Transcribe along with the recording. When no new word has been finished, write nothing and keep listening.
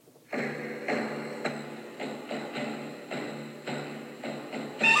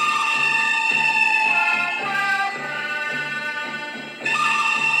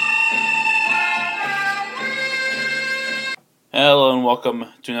welcome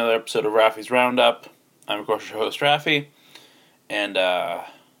to another episode of Raffi's Roundup. I'm, of course, your host, Raffi, and,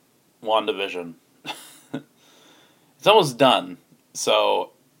 WandaVision. It's almost done,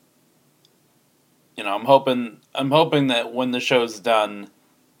 so, I'm hoping that when the show's done,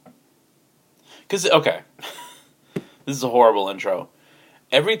 because, okay, this is a horrible intro.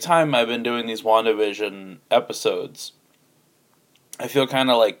 Every time I've been doing these WandaVision episodes, I feel kind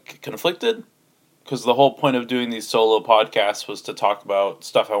of, conflicted. Because the whole point of doing these solo podcasts was to talk about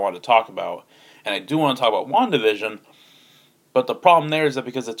stuff I want to talk about. And I do want to talk about WandaVision. But the problem there is that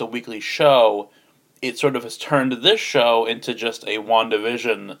because it's a weekly show, it sort of has turned this show into just a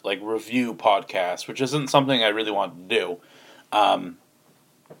WandaVision, review podcast. Which isn't something I really want to do. I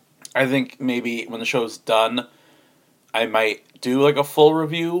think maybe when the show's done, I might do, a full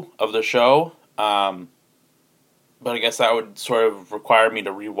review of the show. But I guess that would sort of require me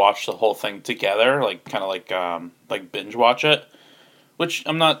to rewatch the whole thing together, binge watch it, which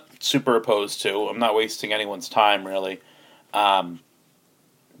I'm not super opposed to. I'm not wasting anyone's time, really. But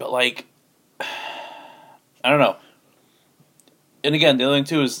I don't know. And again, the other thing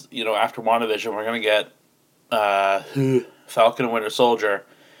too is, after WandaVision, we're gonna get Falcon and Winter Soldier,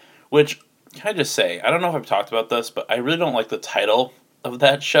 which, can I just say, I don't know if I've talked about this, but I really don't like the title of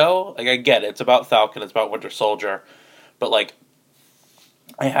that show. I get it, it's about Falcon, it's about Winter Soldier, but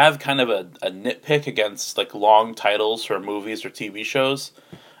I have kind of a nitpick against long titles for movies or TV shows.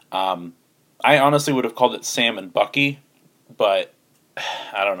 I honestly would have called it Sam and Bucky, but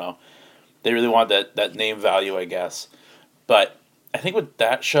I don't know. They really want that name value, I guess. But I think with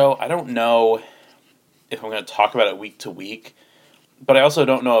that show, I don't know if I'm going to talk about it week to week, but I also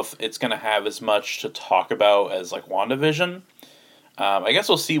don't know if it's going to have as much to talk about as WandaVision. I guess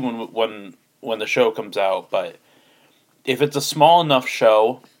we'll see when the show comes out, but if it's a small enough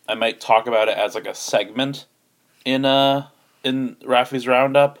show, I might talk about it as a segment in Raffi's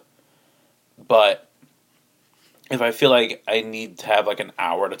Roundup. But if I feel like I need to have an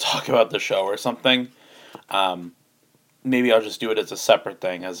hour to talk about the show or something, maybe I'll just do it as a separate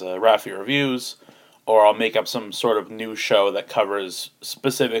thing, as a Raffi Reviews, or I'll make up some sort of new show that covers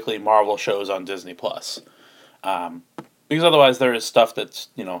specifically Marvel shows on Disney+. Because otherwise there is stuff that's,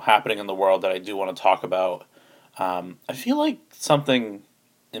 happening in the world that I do want to talk about. I feel like something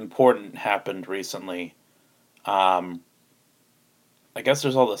important happened recently. I guess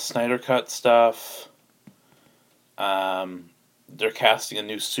there's all the Snyder Cut stuff. They're casting a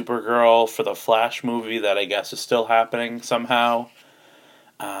new Supergirl for the Flash movie that I guess is still happening somehow.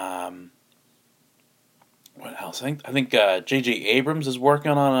 What else? I think J.J. Abrams is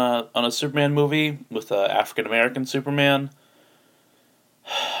working on a Superman movie with an African American Superman.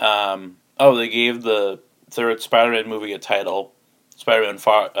 They gave the third Spider-Man movie a title. Spider-Man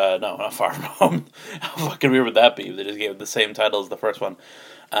not Far From Home. How fucking weird would that be? They just gave it the same title as the first one.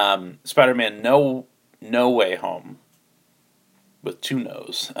 Spider-Man No Way Home. With two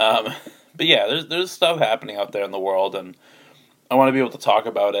no's. But yeah, there's stuff happening out there in the world, and I want to be able to talk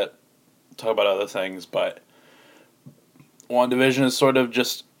about it. Talk about other things, but WandaVision has sort of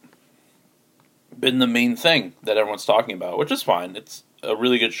just been the main thing that everyone's talking about, which is fine. It's a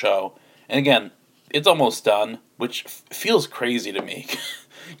really good show. And again, it's almost done, which feels crazy to me.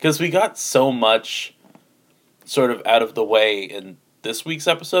 Because we got so much sort of out of the way in this week's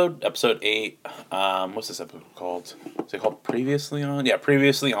episode 8. What's this episode called? Is it called Previously On? Yeah,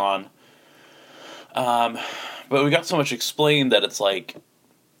 Previously On. But we got so much explained that it's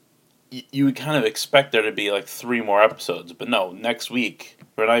you would kind of expect there to be 3 more episodes. But no, next week,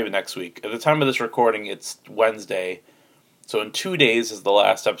 or not even next week. At the time of this recording, it's Wednesday. So in 2 days is the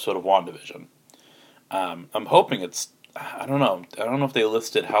last episode of WandaVision. I'm hoping it's, I don't know if they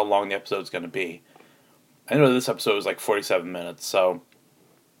listed how long the episode's going to be. I know this episode is 47 minutes, so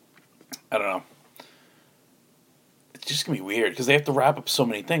I don't know. It's just going to be weird, because they have to wrap up so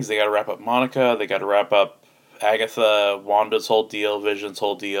many things. They got to wrap up Monica, they got to wrap up Agatha, Wanda's whole deal, Vision's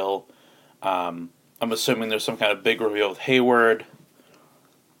whole deal. I'm assuming there's some kind of big reveal with Hayward.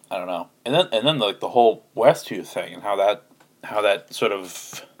 I don't know. And then the whole Westview thing, and how that sort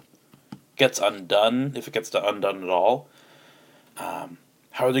of gets undone, if it gets undone at all.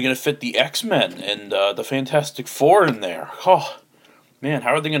 How are they going to fit the X-Men and the Fantastic Four in there? Oh, man,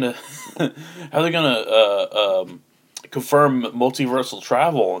 how are they going to confirm multiversal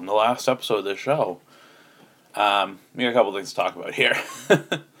travel in the last episode of this show? We got a couple things to talk about here.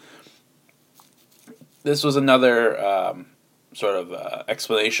 This was another sort of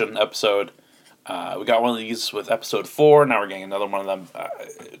explanation episode. We got one of these with episode 4. Now we're getting another one of them.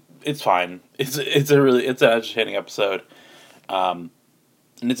 It's fine. It's an entertaining episode. And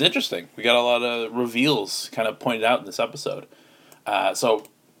it's interesting. We got a lot of reveals kind of pointed out in this episode. So,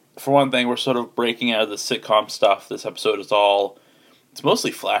 for one thing, we're sort of breaking out of the sitcom stuff. This episode is it's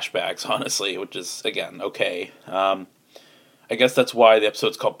mostly flashbacks, honestly, which is, again, okay. I guess that's why the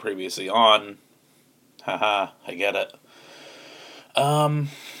episode's called Previously On. Haha, I get it. Oh,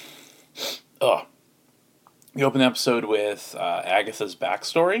 we open the episode with Agatha's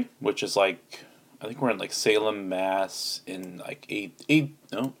backstory, which is like, I think we're in like Salem, Mass, in like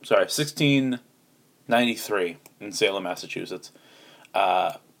 1693 in Salem, Massachusetts.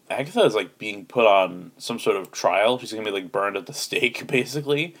 Agatha is like being put on some sort of trial. She's gonna be like burned at the stake,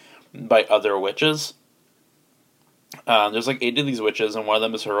 basically, by other witches. There's like 8 of these witches, and one of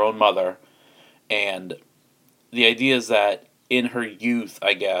them is her own mother. And the idea is that in her youth,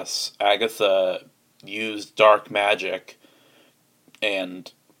 I guess, Agatha used dark magic,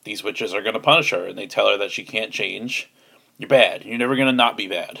 and these witches are going to punish her, and they tell her that she can't change. You're bad. You're never going to not be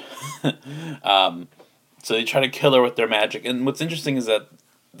bad. So they try to kill her with their magic. And what's interesting is that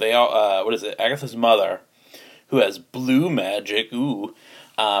they all, Agatha's mother, who has blue magic,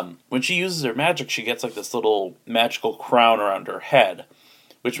 when she uses her magic, she gets like this little magical crown around her head,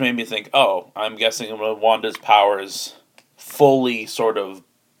 which made me think, oh, I'm guessing when Wanda's powers fully sort of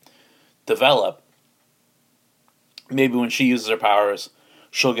develop, maybe when she uses her powers,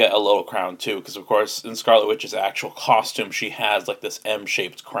 she'll get a little crown too, because of course in Scarlet Witch's actual costume, she has like this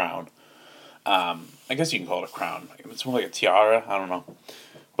M-shaped crown. I guess you can call it a crown. It's more like a tiara, I don't know.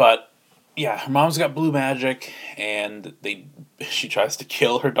 But yeah, her mom's got blue magic, and she tries to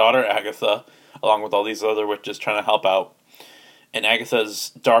kill her daughter Agatha, along with all these other witches trying to help out. And Agatha's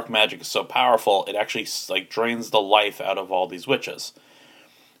dark magic is so powerful, it actually like drains the life out of all these witches.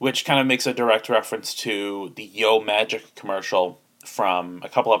 Which kind of makes a direct reference to the Yo Magic commercial from a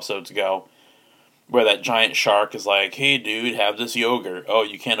couple episodes ago, where that giant shark is like, hey dude, have this yogurt. Oh,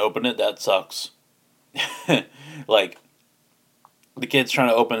 you can't open it? That sucks. Like, the kid's trying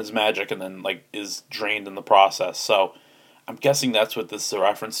to open his magic and then, like, is drained in the process. So, I'm guessing that's what this is a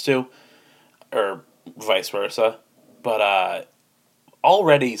reference to. Or vice versa. But,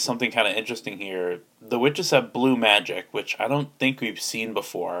 already something kind of interesting here. The witches have blue magic, which I don't think we've seen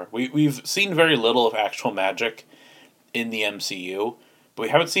before. We've seen very little of actual magic in the MCU, but we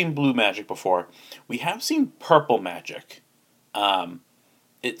haven't seen blue magic before. We have seen purple magic.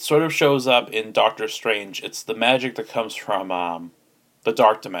 It sort of shows up in Doctor Strange. It's the magic that comes from the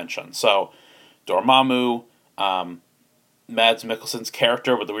Dark Dimension. So, Dormammu, Mads Mikkelsen's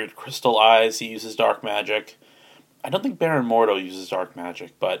character with the weird crystal eyes, he uses dark magic. I don't think Baron Mordo uses dark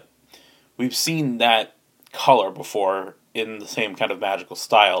magic, but we've seen that color before in the same kind of magical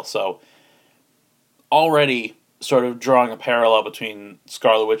style. So, already sort of drawing a parallel between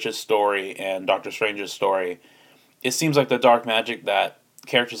Scarlet Witch's story and Doctor Strange's story, it seems like the dark magic that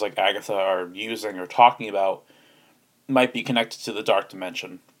characters like Agatha are using or talking about might be connected to the Dark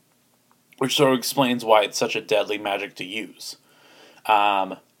Dimension, which sort of explains why it's such a deadly magic to use.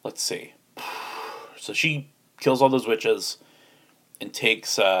 Let's see. So she kills all those witches and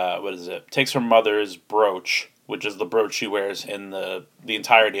takes takes her mother's brooch, which is the brooch she wears in the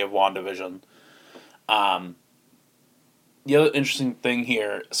entirety of WandaVision. The other interesting thing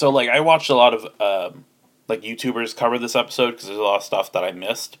here, so like I watched a lot of like YouTubers cover this episode because there's a lot of stuff that I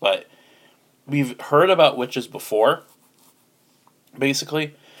missed, but we've heard about witches before.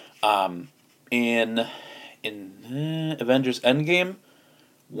 Basically, in Avengers Endgame,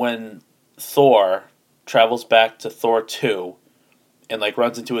 when Thor travels back to Thor 2 and like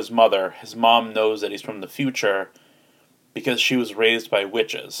runs into his mom knows that he's from the future because she was raised by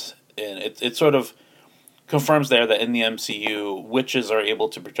witches. And it sort of confirms there that in the MCU, witches are able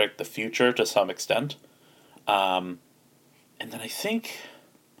to predict the future to some extent. And then I think,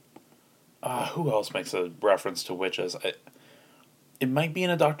 who else makes a reference to witches? It might be in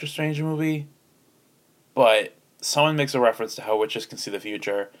a Doctor Strange movie, but someone makes a reference to how witches can see the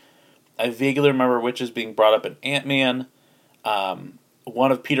future. I vaguely remember witches being brought up in Ant-Man.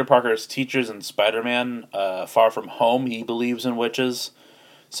 One of Peter Parker's teachers in Spider-Man, Far From Home, he believes in witches.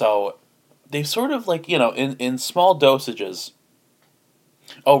 So they sort of like, in small dosages.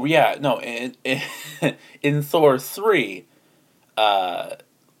 Oh, yeah, no, in Thor 3,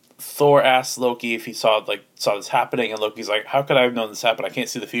 Thor asks Loki if he saw this happening, and Loki's like, how could I have known this happened? I can't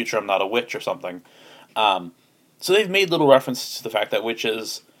see the future, I'm not a witch or something. So they've made little references to the fact that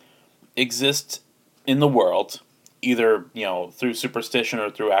witches exist in the world, either, through superstition or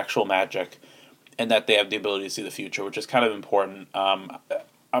through actual magic, and that they have the ability to see the future, which is kind of important.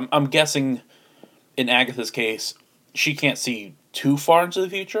 I'm guessing in Agatha's case, she can't see too far into the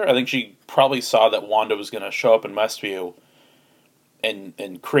future. I think she probably saw that Wanda was going to show up in Westview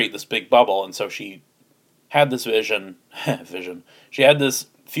and create this big bubble, and so she had this vision. She had this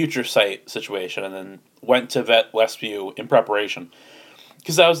future sight situation, and then went to vet Westview in preparation.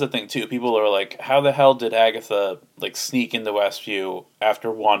 Because that was the thing too. People are like, "How the hell did Agatha like sneak into Westview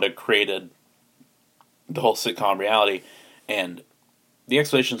after Wanda created the whole sitcom reality?" And the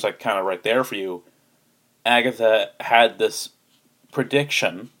explanation's like kind of right there for you. Agatha had this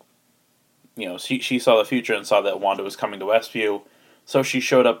prediction. You know, she saw the future and saw that Wanda was coming to Westview, so she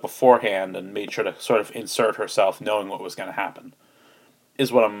showed up beforehand and made sure to sort of insert herself, knowing what was going to happen.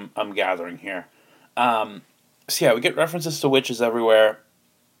 Is what I'm gathering here. So yeah, we get references to witches everywhere.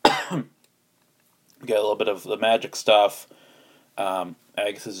 We get a little bit of the magic stuff.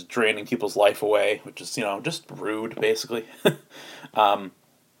 Agatha's draining people's life away, which is, just rude, basically.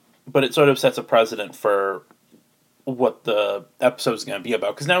 But it sort of sets a precedent for what the episode's going to be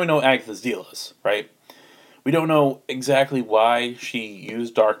about, because now we know what Agatha's deal is, right? We don't know exactly why she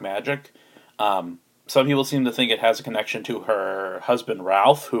used dark magic. Some people seem to think it has a connection to her husband,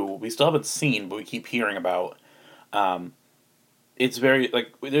 Ralph, who we still haven't seen, but we keep hearing about. It's very,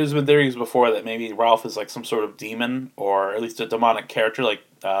 like, there's been theories before that maybe Ralph is, like, some sort of demon, or at least a demonic character, like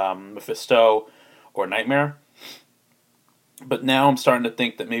Mephisto or Nightmare. But now I'm starting to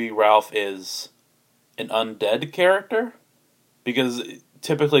think that maybe Ralph is an undead character, because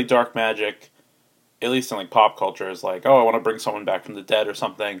typically dark magic, at least in, like, pop culture, is like, oh, I want to bring someone back from the dead or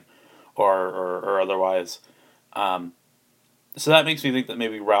something, or otherwise. So that makes me think that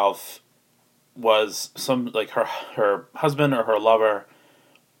maybe Ralph was some, like, her husband or her lover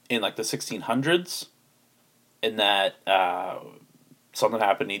in, like, the 1600s, and that something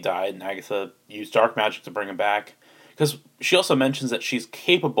happened, he died, and Agatha used dark magic to bring him back. Because she also mentions that she's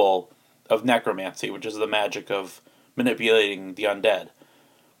capable of necromancy, which is the magic of manipulating the undead.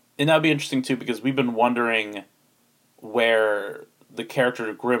 And that would be interesting too, because we've been wondering where the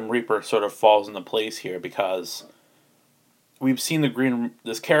character Grim Reaper sort of falls into place here, because we've seen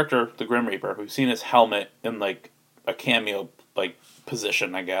this character, the Grim Reaper, we've seen his helmet in, like, a cameo, like,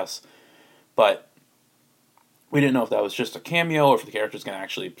 position, I guess. But we didn't know if that was just a cameo or if the character's going to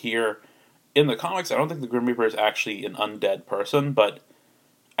actually appear. In the comics, I don't think the Grim Reaper is actually an undead person, but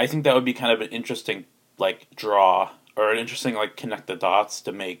I think that would be kind of an interesting, like, draw, or an interesting, like, connect the dots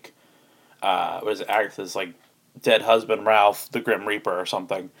to make, Agatha's, like, dead husband, Ralph, the Grim Reaper or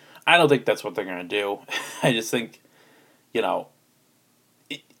something. I don't think that's what they're going to do. I just think,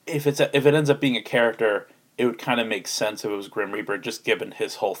 if it ends up being a character, it would kind of make sense if it was Grim Reaper, just given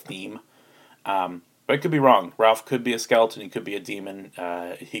his whole theme. But I could be wrong. Ralph could be a skeleton. He could be a demon.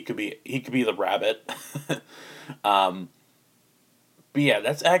 He could be the rabbit. But yeah,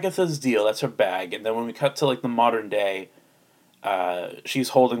 that's Agatha's deal. That's her bag. And then when we cut to, like, the modern day, she's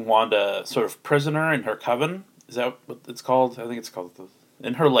holding Wanda sort of prisoner in her coven. Is that what it's called? I think it's called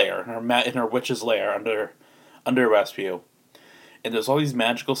in her lair, in her witch's lair under Westview. And there's all these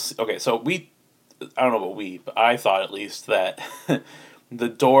magical. Okay, so I don't know about but I thought at least that the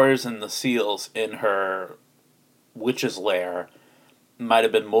doors and the seals in her witch's lair might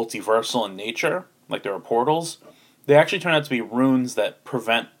have been multiversal in nature, like there were portals. They actually turn out to be runes that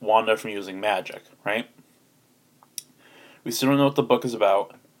prevent Wanda from using magic, right? We still don't know what the book is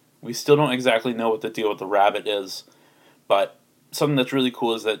about. We still don't exactly know what the deal with the rabbit is. But something that's really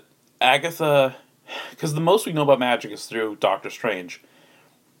cool is that Agatha, because the most we know about magic is through Doctor Strange.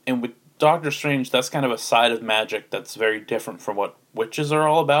 And with Doctor Strange, that's kind of a side of magic that's very different from what witches are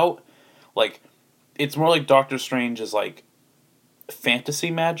all about. Like, it's more like Doctor Strange is, like,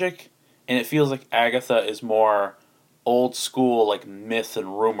 fantasy magic, and it feels like Agatha is more old school, like, myth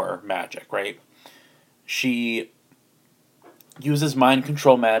and rumor magic, right? She uses mind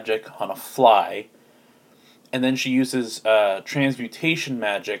control magic on a fly, and then she uses transmutation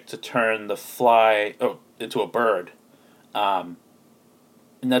magic to turn the fly into a bird. And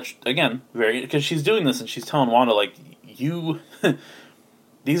that's, again, because she's doing this and she's telling Wanda, like, you,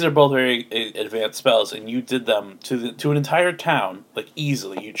 these are both very advanced spells, and you did them to an entire town, like,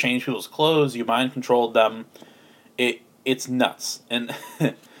 easily. You changed people's clothes, you mind controlled them. It's nuts. And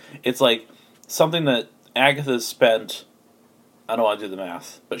it's like something that Agatha's spent, I don't want to do the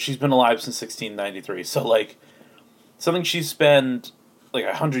math, but she's been alive since 1693. So, like, something she's spent, like,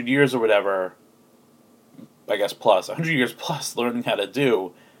 100 years or whatever, I guess 100 years plus learning how to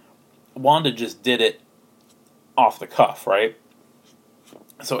do. Wanda just did it off the cuff, right?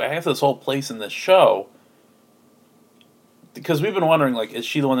 So Agatha's whole place in this show, because we've been wondering, like, is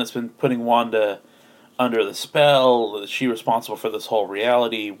she the one that's been putting Wanda under the spell? Is she responsible for this whole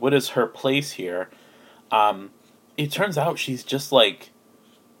reality? What is her place here? It turns out she's just, like,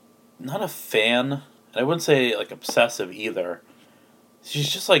 not a fan, and I wouldn't say, like, obsessive either. She's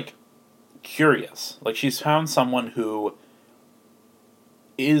just, like, curious. Like, she's found someone who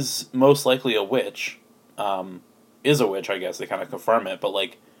is most likely a witch. Is a witch, I guess. They kind of confirm it. But,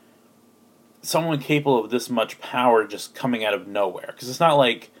 like, someone capable of this much power just coming out of nowhere. Because it's not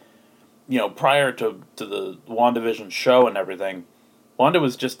like, prior to the WandaVision show and everything, Wanda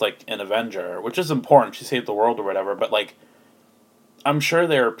was just, like, an Avenger, which is important. She saved the world or whatever. But, like, I'm sure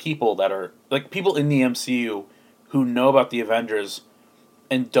there are people that are, like, people in the MCU who know about the Avengers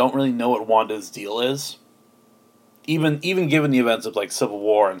and don't really know what Wanda's deal is. Even given the events of, like, Civil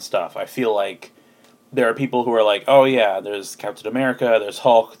War and stuff, I feel like there are people who are like, oh yeah, there's Captain America, there's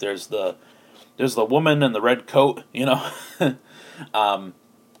Hulk, there's the woman in the red coat, but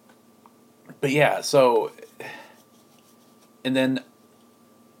yeah, so, and then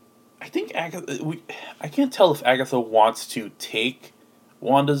I think I can't tell if Agatha wants to take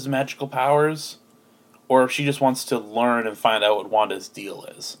Wanda's magical powers, or if she just wants to learn and find out what Wanda's deal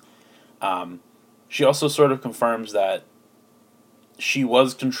is. She also sort of confirms that she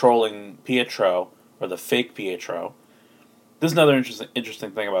was controlling Pietro, or the fake Pietro. There's another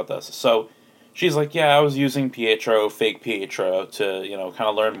interesting thing about this. So, she's like, yeah, I was using Pietro, fake Pietro, to, kind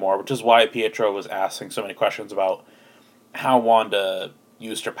of learn more, which is why Pietro was asking so many questions about how Wanda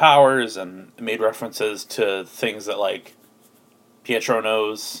used her powers and made references to things that, like, Pietro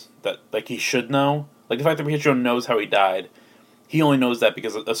knows that, like, he should know. Like, the fact that Pietro knows how he died, he only knows that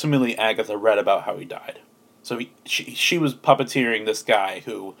because, assumingly, Agatha read about how he died. So she was puppeteering this guy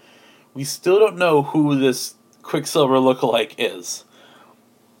who we still don't know who this Quicksilver lookalike is.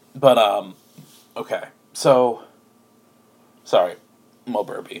 But, okay. So, sorry, Mo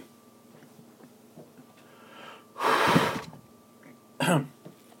Burby.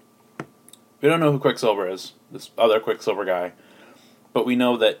 We don't know who Quicksilver is, this other Quicksilver guy, but we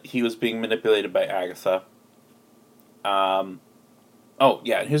know that he was being manipulated by Agatha. Oh,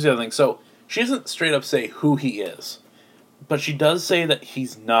 yeah, and here's the other thing. So, she doesn't straight up say who he is, but she does say that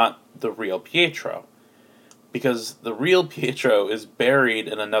he's not the real Pietro, because the real Pietro is buried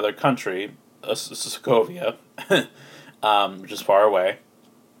in another country, Sokovia, which is far away,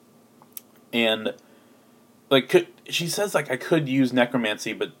 and, like, she says, like, I could use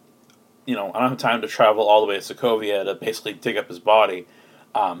necromancy, but, I don't have time to travel all the way to Sokovia to basically dig up his body.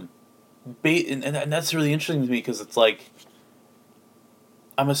 And that's really interesting to me, because it's like,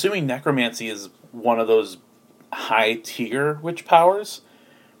 I'm assuming necromancy is one of those high-tier witch powers,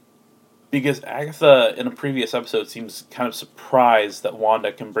 because Agatha, in a previous episode, seems kind of surprised that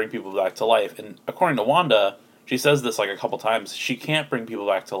Wanda can bring people back to life. And according to Wanda, she says this, like, a couple times, she can't bring people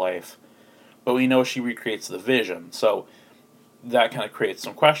back to life, but we know she recreates the vision, so that kind of creates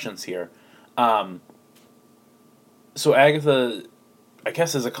some questions here. So Agatha, I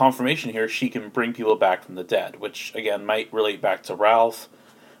guess, is a confirmation here she can bring people back from the dead, which, again, might relate back to Ralph.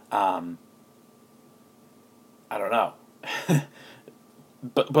 I don't know.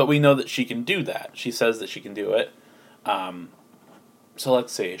 But we know that she can do that. She says that she can do it. So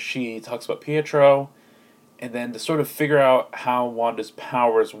let's see. She talks about Pietro, and then to sort of figure out how Wanda's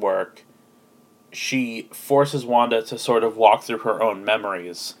powers work, she forces Wanda to sort of walk through her own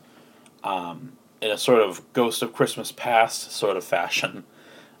memories, in a sort of Ghost of Christmas Past sort of fashion.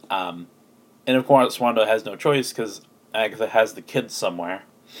 And of course, Wanda has no choice because Agatha has the kids somewhere.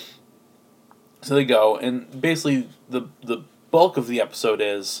 So they go, and basically the bulk of the episode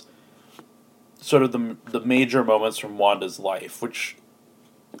is sort of the major moments from Wanda's life, which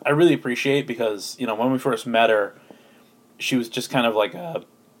I really appreciate because, when we first met her, she was just kind of like a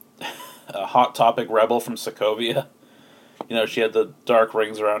Hot Topic rebel from Sokovia. She had the dark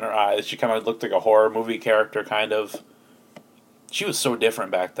rings around her eyes. She kind of looked like a horror movie character, kind of. She was so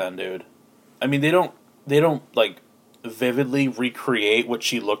different back then, dude. I mean, they don't like vividly recreate what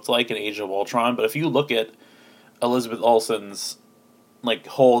she looked like in Age of Ultron, but if you look at Elizabeth Olsen's, like,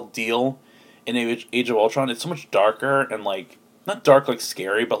 whole deal in Age of Ultron, it's so much darker and, like, not dark like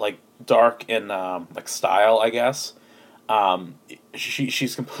scary, but, like, dark in like style, I guess.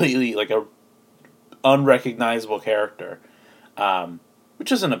 She's completely like a unrecognizable character,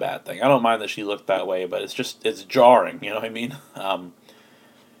 which isn't a bad thing. I don't mind that she looked that way, but it's jarring. You know what I mean?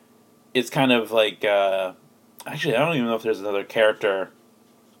 It's kind of like actually, I don't even know if there's another character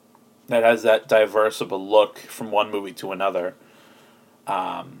that has that diverse of a look from one movie to another.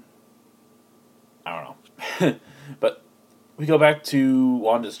 I don't know, but we go back to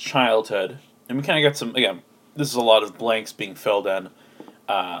Wanda's childhood, and we kind of get some, again, this is a lot of blanks being filled in.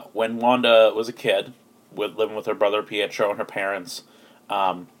 When Wanda was a kid, living with her brother Pietro and her parents,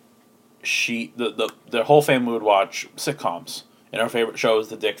 the whole family would watch sitcoms, and our favorite show was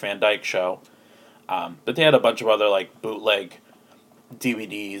the Dick Van Dyke Show. But they had a bunch of other, like, bootleg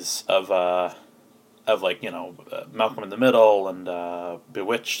DVDs of like, Malcolm in the Middle and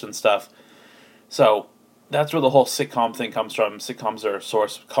Bewitched and stuff. So that's where the whole sitcom thing comes from. Sitcoms are a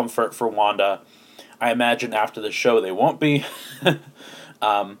source of comfort for Wanda. I imagine after the show they won't be.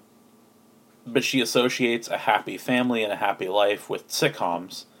 um, but she associates a happy family and a happy life with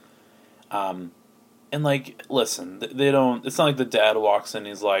sitcoms. And like, listen, they don't. It's not like the dad walks in and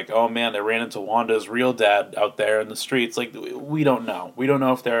he's like, "Oh man, they ran into Wanda's real dad out there in the streets." Like, we don't know. We don't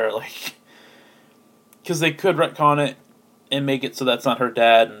know if they're like, because they could retcon it and make it so that's not her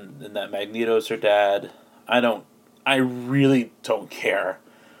dad and that Magneto's her dad. I really don't care.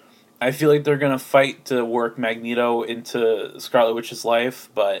 I feel like they're gonna fight to work Magneto into Scarlet Witch's life,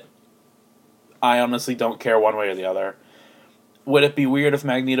 but I honestly don't care one way or the other. Would it be weird if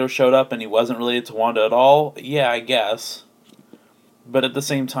Magneto showed up and he wasn't related to Wanda at all? Yeah, I guess. But at the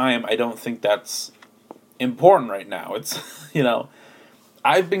same time, I don't think that's important right now. It's,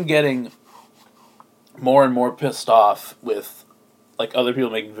 I've been getting more and more pissed off with, like, other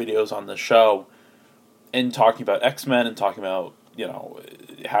people making videos on the show and talking about X-Men and talking about,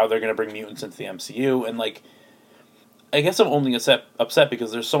 how they're going to bring mutants into the MCU. And, like, I guess I'm only upset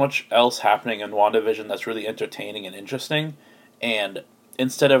because there's so much else happening in WandaVision that's really entertaining and interesting. And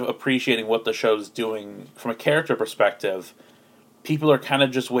instead of appreciating what the show's doing from a character perspective, people are kind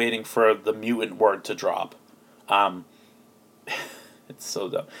of just waiting for the mutant word to drop. It's so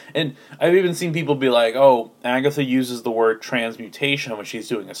dumb. And I've even seen people be like, "Oh, Agatha uses the word transmutation when she's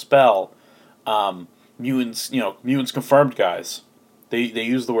doing a spell. Mutants confirmed, guys. They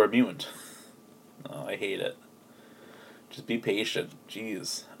use the word mutant." Oh, I hate it. Just be patient.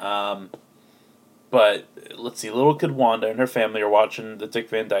 Jeez. But let's see, little kid Wanda and her family are watching the Dick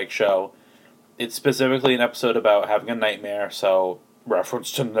Van Dyke Show. It's specifically an episode about having a nightmare, so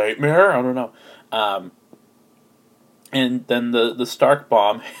reference to nightmare? I don't know. And then the Stark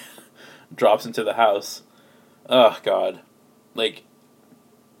bomb drops into the house. Oh, God. Like,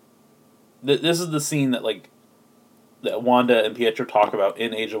 this is the scene that, like, that Wanda and Pietro talk about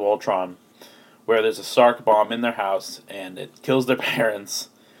in Age of Ultron, where there's a Stark bomb in their house, and it kills their parents,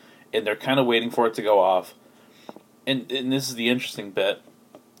 and they're kind of waiting for it to go off. And this is the interesting bit.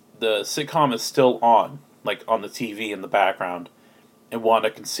 The sitcom is still on, like, on the TV in the background, and Wanda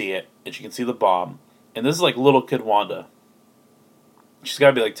can see it, and she can see the bomb. And this is, like, little kid Wanda. She's got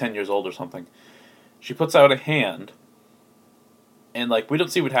to be, like, 10 years old or something. She puts out a hand, and, like, we don't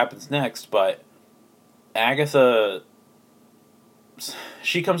see what happens next, but Agatha,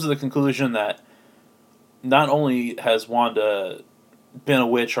 she comes to the conclusion that not only has Wanda been a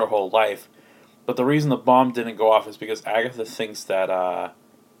witch her whole life, but the reason the bomb didn't go off is because Agatha thinks that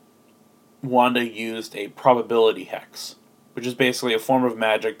Wanda used a probability hex, which is basically a form of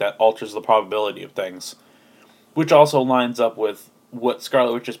magic that alters the probability of things, which also lines up with what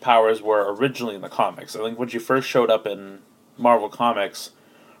Scarlet Witch's powers were originally in the comics. I think when she first showed up in Marvel Comics,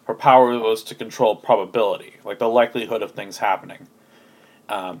 her power was to control probability, like the likelihood of things happening.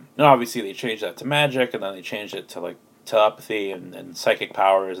 And obviously they changed that to magic, and then they changed it to, like, telepathy and psychic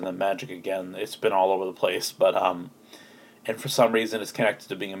powers, and then magic again. It's been all over the place, but and for some reason it's connected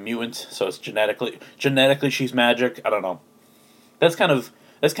to being a mutant, so it's genetically she's magic. I don't know. That's kind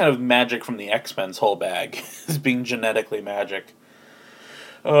of magic from the X-Men's whole bag, is being genetically magic.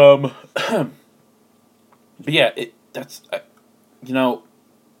 But yeah,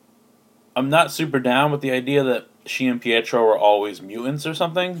 I'm not super down with the idea that she and Pietro are always mutants or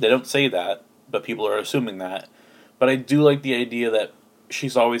something. They don't say that, but people are assuming that. But I do like the idea that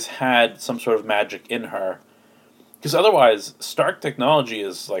she's always had some sort of magic in her. Because otherwise, Stark technology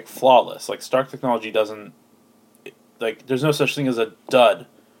is, like, flawless. Like, Stark technology doesn't... Like, there's no such thing as a dud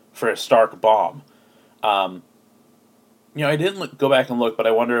for a Stark bomb. I didn't go back and look, but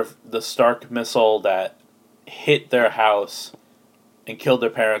I wonder if the Stark missile that hit their house and killed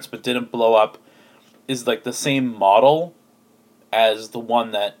their parents but didn't blow up is, like, the same model as the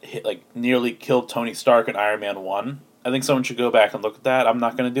one that hit, like, nearly killed Tony Stark in Iron Man 1. I think someone should go back and look at that. I'm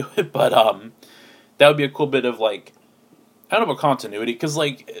not going to do it, but that would be a cool bit of, like, I don't know about continuity, because,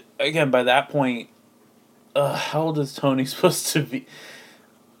 like, again, by that point, how old is Tony supposed to be?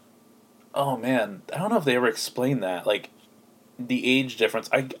 Oh, man, I don't know if they ever explained that, like, the age difference.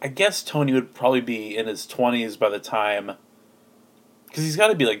 I guess Tony would probably be in his 20s by the time, because he's got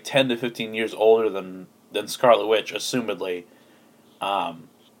to be, like, 10 to 15 years older than Scarlet Witch, assumedly.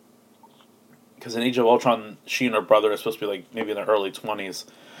 Because in Age of Ultron, she and her brother are supposed to be, like, maybe in their early 20s.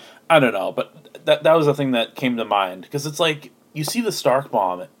 I don't know, but that was the thing that came to mind. Because it's like, you see the Stark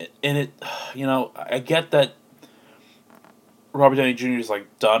bomb, and it, I get that Robert Downey Jr. is,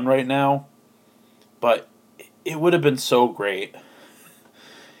 like, done right now, but it would have been so great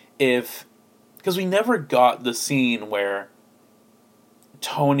if, because we never got the scene where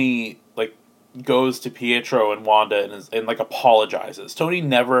Tony like goes to Pietro and Wanda and like apologizes. Tony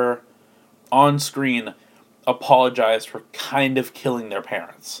never on screen apologized for kind of killing their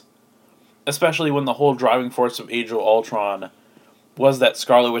parents, especially when the whole driving force of Age of Ultron was that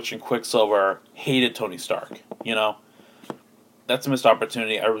Scarlet Witch and Quicksilver hated Tony Stark. You know, that's a missed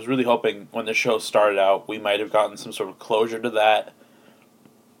opportunity. I was really hoping when the show started out we might have gotten some sort of closure to that.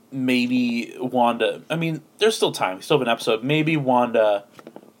 Maybe Wanda, I mean, there's still time, we still have an episode, maybe Wanda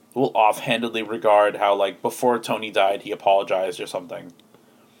will offhandedly regard how, like, before Tony died, he apologized or something.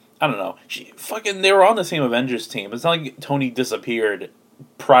 I don't know. They were on the same Avengers team. It's not like Tony disappeared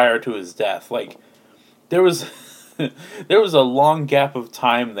prior to his death. Like, there was, there was a long gap of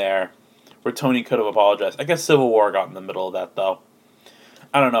time there where Tony could have apologized. I guess Civil War got in the middle of that, though.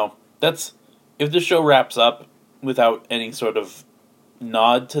 I don't know. If the show wraps up without any sort of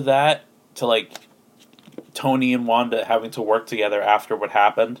nod to that, to like Tony and Wanda having to work together after what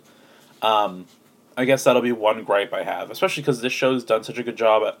happened, I guess that'll be one gripe I have, especially because this show's done such a good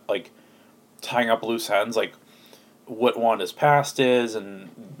job at like tying up loose ends, like what Wanda's past is, and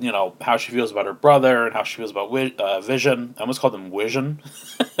you know how she feels about her brother and how she feels about Vision. I almost called him Vision.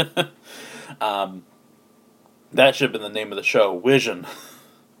 That should have been the name of the show, Vision.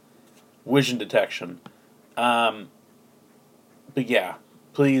 Vision detection. But yeah,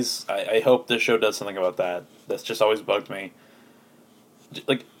 please, I hope this show does something about that. That's just always bugged me.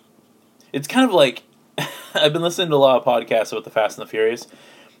 Like, it's kind of like, I've been listening to a lot of podcasts about the Fast and the Furious.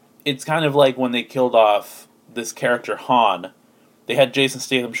 It's kind of like when they killed off this character, Han. They had Jason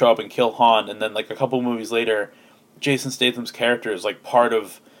Statham show up and kill Han, and then like a couple movies later, Jason Statham's character is like part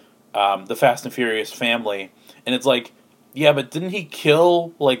of the Fast and Furious family. And it's like, yeah, but didn't he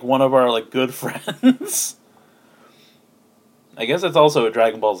kill like one of our like good friends? I guess that's also a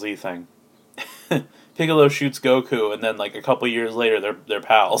Dragon Ball Z thing. Piccolo shoots Goku, and then like a couple years later, they're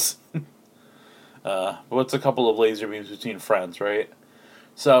pals. What's a couple of laser beams between friends, right?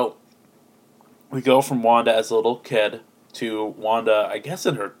 So we go from Wanda as a little kid to Wanda, I guess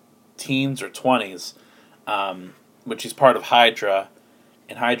in her teens or 20s, when she's part of Hydra,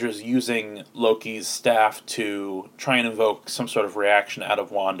 and Hydra's using Loki's staff to try and invoke some sort of reaction out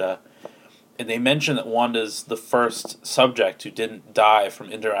of Wanda. And they mention that Wanda's the first subject who didn't die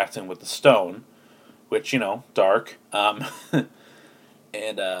from interacting with the stone, which, you know, dark. Okay.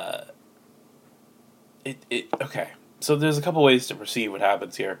 So there's a couple ways to perceive what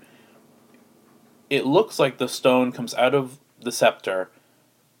happens here. It looks like the stone comes out of the scepter,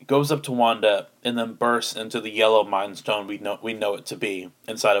 goes up to Wanda, and then bursts into the yellow Mind Stone we know it to be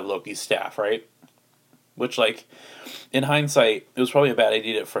inside of Loki's staff, right? Which, like, in hindsight, it was probably a bad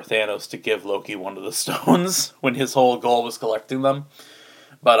idea for Thanos to give Loki one of the stones when his whole goal was collecting them.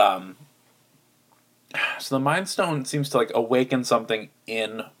 But, so the Mind Stone seems to, like, awaken something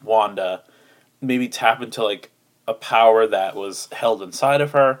in Wanda, maybe tap into, like, a power that was held inside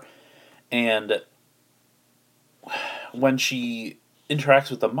of her, and when she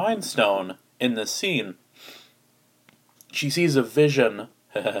interacts with the Mind Stone in this scene, she sees a vision.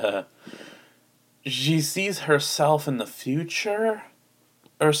 She sees herself in the future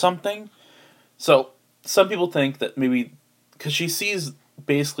or something. So some people think that maybe because she sees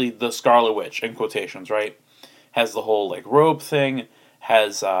basically the Scarlet Witch in quotations, right? Has the whole like robe thing,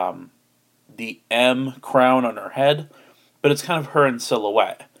 has the M crown on her head, but it's kind of her in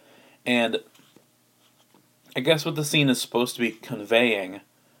silhouette. And I guess what the scene is supposed to be conveying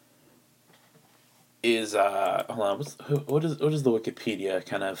is hold on, what is the Wikipedia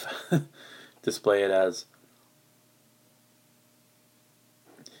kind of display it as?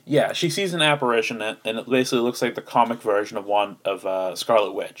 Yeah, she sees an apparition, and it basically looks like the comic version of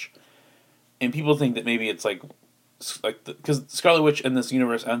Scarlet Witch. And people think that maybe it's like because Scarlet Witch in this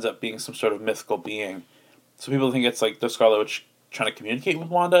universe ends up being some sort of mythical being, so people think it's like the Scarlet Witch trying to communicate with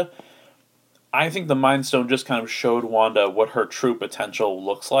Wanda. I think the Mind Stone just kind of showed Wanda what her true potential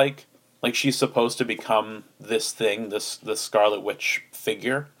looks like. Like she's supposed to become this thing, this Scarlet Witch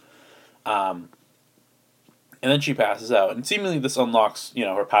figure. And then she passes out, and seemingly this unlocks, you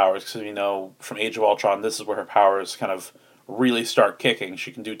know, her powers, because we know from Age of Ultron, this is where her powers kind of really start kicking.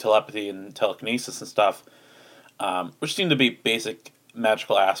 She can do telepathy and telekinesis and stuff, which seem to be basic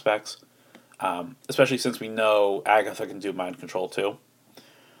magical aspects, especially since we know Agatha can do mind control too.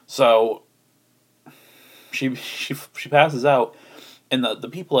 So she passes out, and the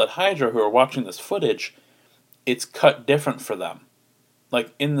people at Hydra who are watching this footage, it's cut different for them.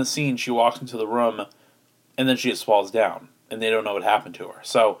 Like, in the scene, she walks into the room, and then she just falls down, and they don't know what happened to her.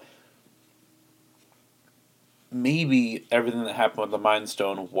 So, maybe everything that happened with the Mind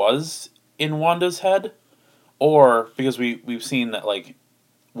Stone was in Wanda's head, or because we've seen that like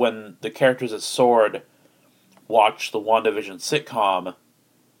when the characters at Sword watch the WandaVision sitcom,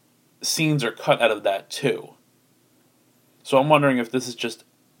 scenes are cut out of that too. So I'm wondering if this is just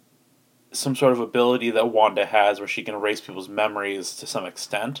some sort of ability that Wanda has where she can erase people's memories to some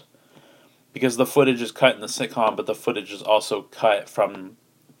extent. Because the footage is cut in the sitcom, but the footage is also cut from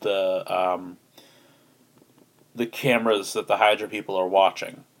the cameras that the Hydra people are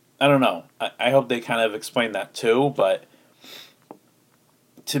watching. I don't know. I hope they kind of explain that too, but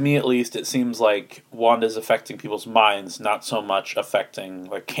to me at least, it seems like Wanda's affecting people's minds, not so much affecting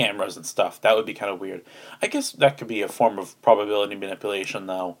like cameras and stuff. That would be kind of weird. I guess that could be a form of probability manipulation,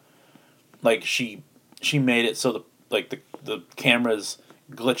 though. Like she made it so the cameras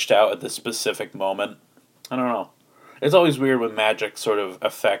glitched out at this specific moment. I don't know. It's always weird when magic sort of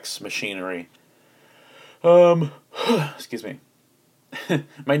affects machinery. Excuse me.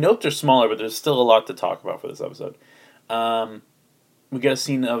 My notes are smaller, but there's still a lot to talk about for this episode. We get a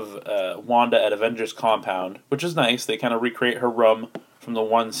scene of Wanda at Avengers Compound, which is nice. They kind of recreate her room from the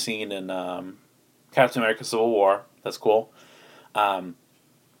one scene in Captain America Civil War. That's cool.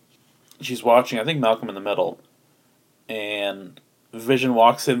 She's watching, I think, Malcolm in the Middle, and Vision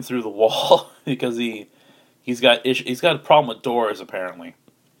walks in through the wall because he's got a problem with doors apparently.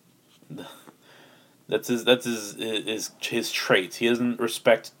 That's his trait. He doesn't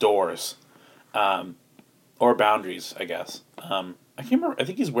respect doors, or boundaries, I guess. I can't remember. I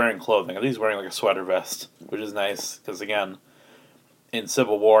think he's wearing clothing. I think he's wearing like a sweater vest, which is nice because again, in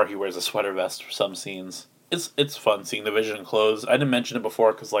Civil War he wears a sweater vest for some scenes. It's fun seeing the Vision in clothes. I didn't mention it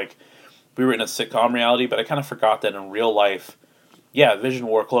before because like we were in a sitcom reality, but I kind of forgot that in real life, yeah, Vision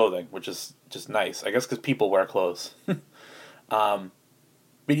wore clothing, which is just nice. I guess because people wear clothes. But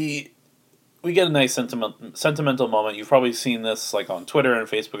we get a nice sentimental moment. You've probably seen this like on Twitter and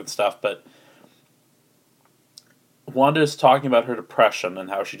Facebook and stuff, but Wanda is talking about her depression and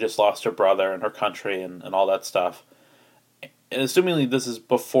how she just lost her brother and her country and all that stuff. And assumingly this is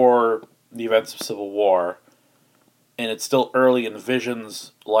before the events of Civil War, and it's still early in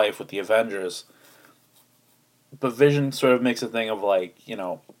Vision's life with the Avengers. But Vision sort of makes a thing of like,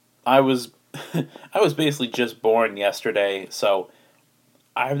 I was I was basically just born yesterday, so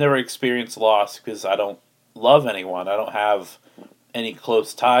I've never experienced loss because I don't love anyone. I don't have any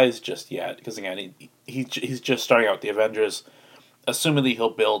close ties just yet. Because again, he's just starting out with the Avengers. Assumedly, he'll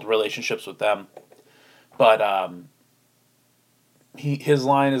build relationships with them. But his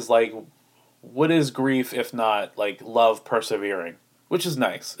line is like, "What is grief if not like love persevering?" Which is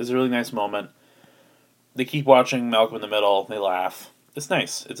nice. It's a really nice moment. They keep watching Malcolm in the Middle. They laugh. It's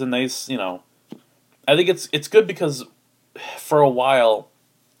nice. It's a nice, I think it's good because for a while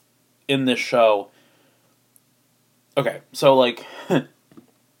in this show, okay, so like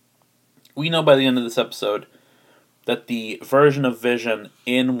we know by the end of this episode that the version of Vision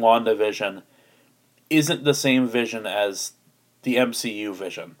in WandaVision isn't the same Vision as the MCU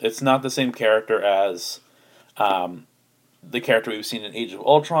Vision. It's not the same character as the character we've seen in Age of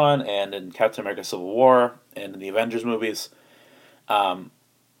Ultron and in Captain America Civil War and in the Avengers movies.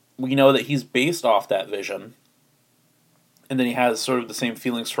 We know that he's based off that Vision, and then he has sort of the same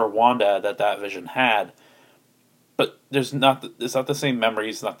feelings for Wanda that Vision had, but it's not the same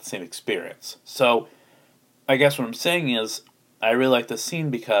memories, not the same experience. So I guess what I'm saying is I really like this scene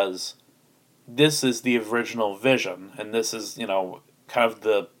because this is the original Vision, and this is, kind of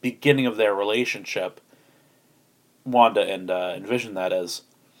the beginning of their relationship, Wanda and Vision, that is.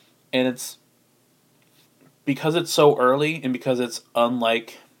 And it's because it's so early and because it's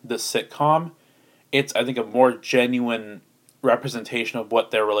unlike the sitcom, it's, I think, a more genuine representation of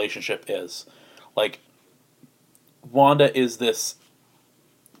what their relationship is. Like, Wanda is this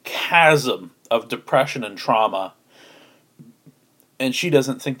chasm of depression and trauma, and she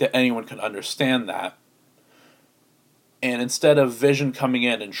doesn't think that anyone can understand that. And instead of Vision coming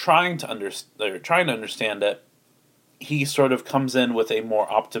in and trying to understand it, he sort of comes in with a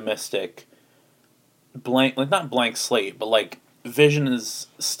more optimistic not blank slate, but like Vision is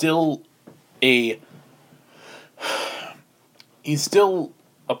still he's still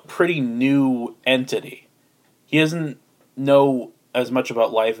a pretty new entity. He doesn't know as much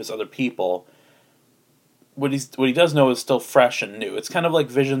about life as other people. What he does know is still fresh and new. It's kind of like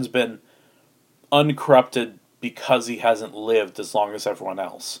Vision's been uncorrupted because he hasn't lived as long as everyone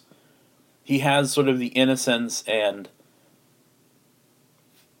else. He has sort of the innocence and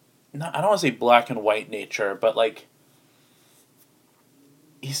I don't want to say black and white nature, but like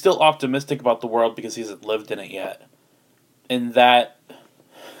he's still optimistic about the world because he hasn't lived in it yet. And that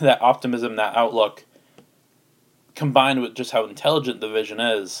optimism, that outlook, combined with just how intelligent the Vision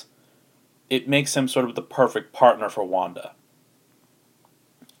is, it makes him sort of the perfect partner for Wanda.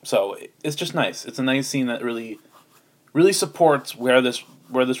 So it's just nice. It's a nice scene that really supports where this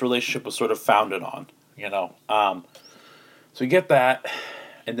relationship was sort of founded on. So we get that,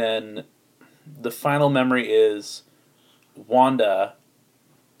 and then the final memory is Wanda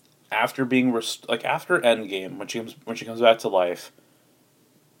after being after Endgame, when she comes back to life.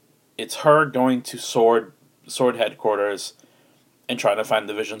 It's her going to Sword headquarters and trying to find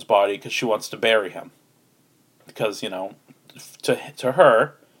the Vision's body because she wants to bury him. Because to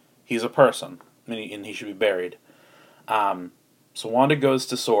her, he's a person and he should be buried. So Wanda goes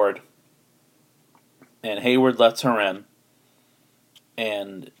to Sword, and Hayward lets her in,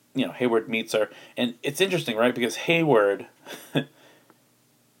 and Hayward meets her, and it's interesting, right? Because Hayward,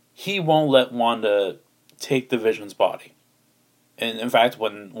 he won't let Wanda take the Vision's body. And in fact,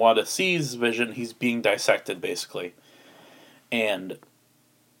 when Wanda sees Vision, he's being dissected, basically. And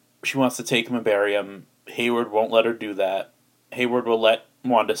she wants to take him and bury him. Hayward won't let her do that. Hayward will let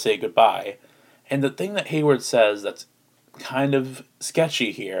Wanda say goodbye. And the thing that Hayward says that's kind of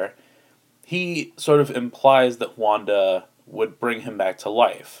sketchy here, he sort of implies that Wanda would bring him back to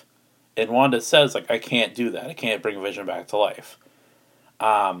life. And Wanda says, I can't do that. I can't bring Vision back to life.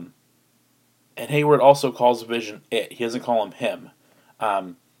 And Hayward also calls Vision it. He doesn't call him him.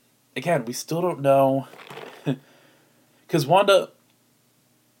 Again, we still don't know. Because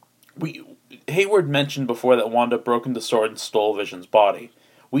Hayward mentioned before that Wanda broke into Sword and stole Vision's body.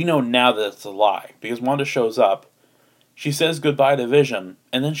 We know now that it's a lie. Because Wanda shows up, she says goodbye to Vision,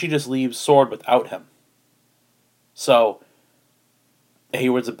 and then she just leaves Sword without him. So,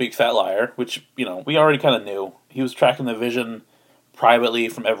 Hayward's a big fat liar, which, we already kind of knew. He was tracking the Vision privately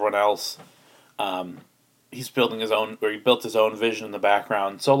from everyone else. He's building he built his own Vision in the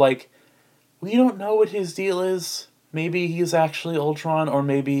background. So, we don't know what his deal is. Maybe he's actually Ultron, or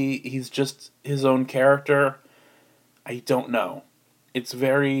maybe he's just his own character. I don't know. It's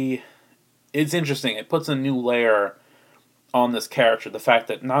interesting. It puts a new layer on this character. The fact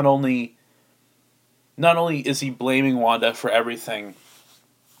that not only is he blaming Wanda for everything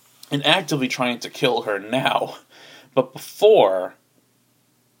and actively trying to kill her now, but before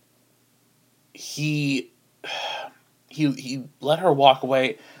he let her walk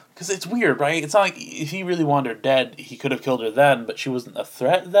away. Because it's weird, right? It's not like if he really wanted her dead, he could have killed her then, but she wasn't a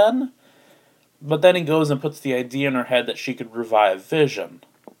threat then. But then he goes and puts the idea in her head that she could revive Vision.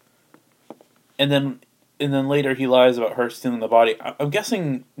 And then later he lies about her stealing the body. I'm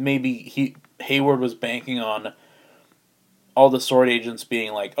guessing maybe Hayward was banking on all the Sword agents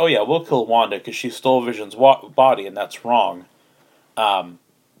being like, oh yeah, we'll kill Wanda because she stole Vision's body, and that's wrong.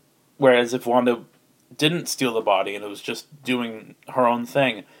 Whereas if Wanda didn't steal the body and it was just doing her own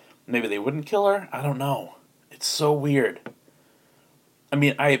thing, maybe they wouldn't kill her? I don't know. It's so weird. I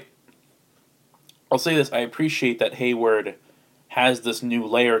mean, I'll say this, I appreciate that Hayward has this new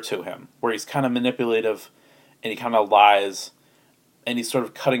layer to him, where he's kind of manipulative, and he kind of lies, and he's sort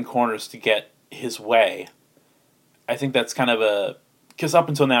of cutting corners to get his way. I think that's kind of because up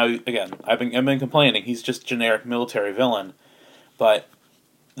until now, again, I've been complaining, he's just generic military villain, but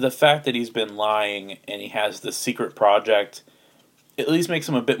the fact that he's been lying, and he has this secret project, at least makes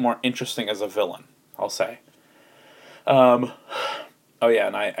him a bit more interesting as a villain, I'll say. Oh yeah,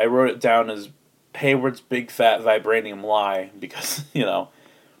 and I wrote it down as Hayward's big fat vibranium lie because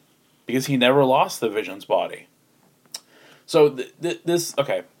because he never lost the Vision's body. So this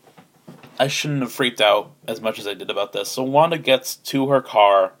okay, I shouldn't have freaked out as much as I did about this. So Wanda gets to her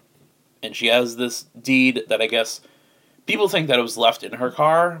car, and she has this deed that I guess people think that it was left in her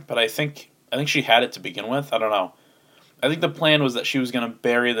car, but I think she had it to begin with. I don't know. I think the plan was that she was going to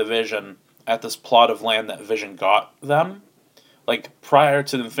bury the Vision at this plot of land that Vision got them. Prior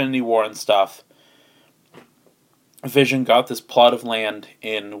to the Infinity War and stuff, Vision got this plot of land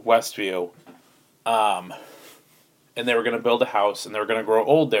in Westview, and they were going to build a house, and they were going to grow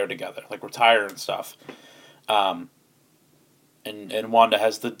old there together, retire and stuff. And Wanda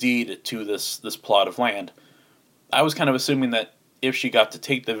has the deed to this plot of land. I was kind of assuming that if she got to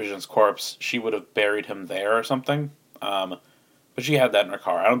take the Vision's corpse, she would have buried him there or something. But she had that in her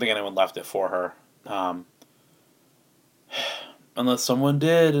car. I don't think anyone left it for her. Unless someone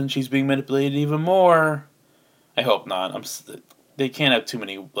did, and she's being manipulated even more. I hope not. They can't have too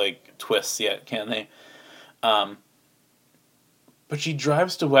many twists yet, can they? But she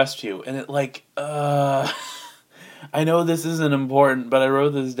drives to Westview, and it I know this isn't important, but I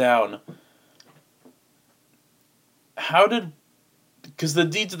wrote this down. Because the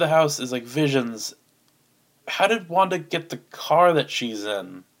deed to the house is Vision's. How did Wanda get the car that she's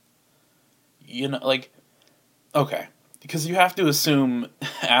in? Okay. Because you have to assume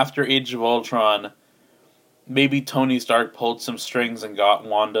after Age of Ultron, maybe Tony Stark pulled some strings and got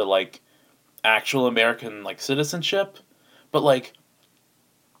Wanda, like, actual American, like, citizenship. But, like,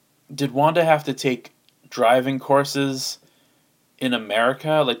 did Wanda have to take driving courses in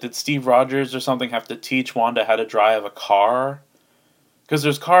America? Like, did Steve Rogers or something have to teach Wanda how to drive a car? Because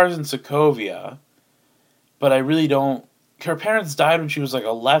there's cars in Sokovia, but I really don't. Her parents died when she was like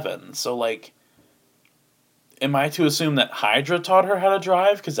 11, so like, am I to assume that Hydra taught her how to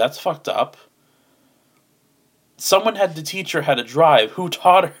drive? Because that's fucked up. Someone had to teach her how to drive. Who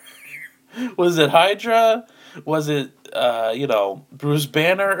taught her? Was it Hydra? Was it, Bruce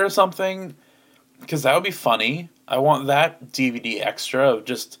Banner or something? Because that would be funny. I want that DVD extra of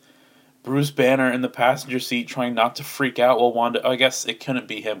just Bruce Banner in the passenger seat trying not to freak out while Wanda. Oh, I guess it couldn't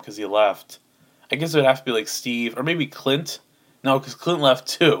be him because he left. I guess it would have to be like Steve or maybe Clint. No, because Clint left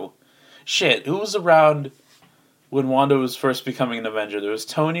too. Shit, who was around when Wanda was first becoming an Avenger? There was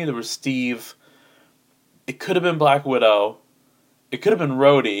Tony, there was Steve. It could have been Black Widow. It could have been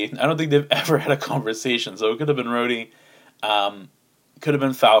Rhodey. I don't think they've ever had a conversation, so it could have been Rhodey. It could have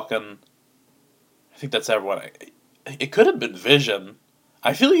been Falcon. I think that's everyone. It could have been Vision.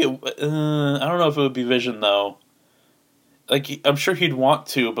 I feel like I don't know if it would be Vision though. Like I'm sure he'd want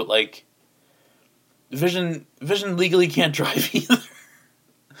to, but like Vision legally can't drive either.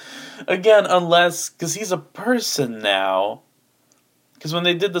 Again, unless because he's a person now. Because when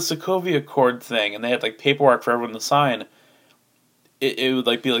they did the Sokovia Accord thing and they had like paperwork for everyone to sign, it would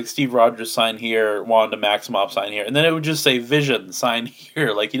like be like Steve Rogers sign here, Wanda Maximoff sign here, and then it would just say Vision sign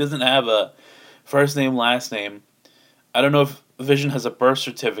here. Like he doesn't have a first name, last name. I don't know if Vision has a birth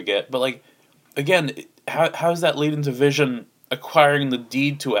certificate, but like again, how does that lead into Vision acquiring the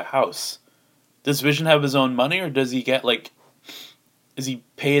deed to a house? Does Vision have his own money, or does he get like? Is he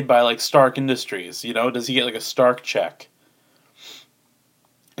paid by like Stark Industries? You know, does he get like a Stark check?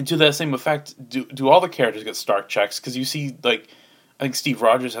 And to that same effect, do all the characters get Stark checks? Because you see, like, I think Steve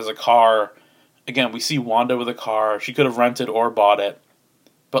Rogers has a car. Again, we see Wanda with a car. She could have rented or bought it.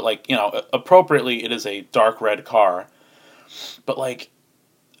 But, like, appropriately, it is a dark red car. But, like,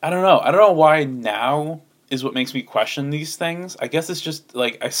 I don't know. I don't know why now is what makes me question these things. I guess it's just,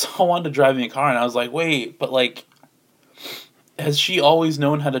 like, I saw Wanda driving a car and I was like, wait, but, like, has she always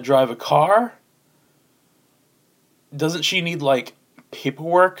known how to drive a car? Doesn't she need, like,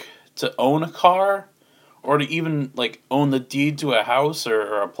 paperwork to own a car? Or to even, like, own the deed to a house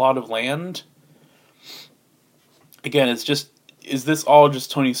or a plot of land? Again, it's just, is this all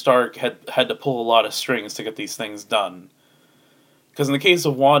just Tony Stark had to pull a lot of strings to get these things done? Because in the case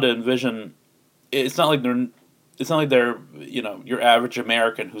of Wanda and Vision, it's not like they're your average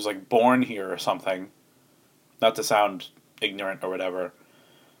American who's like born here or something. Not to sound ignorant or whatever.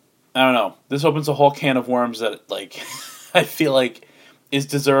 I don't know. This opens a whole can of worms that like I feel like is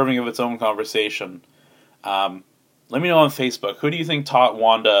deserving of its own conversation. Let me know on Facebook. Who do you think taught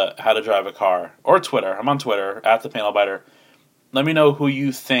Wanda how to drive a car? Or Twitter. I'm on Twitter, @ThePanelBiter. Let me know who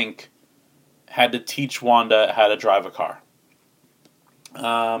you think had to teach Wanda how to drive a car. She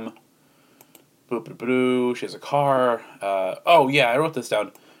has a car. Oh, yeah, I wrote this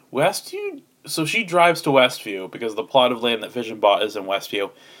down. Westview? So she drives to Westview because the plot of land that Vision bought is in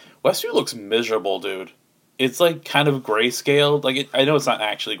Westview. Westview looks miserable, dude. It's like kind of grayscaled. Like I know it's not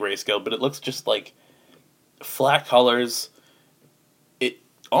actually grayscaled, but it looks just like flat colors. It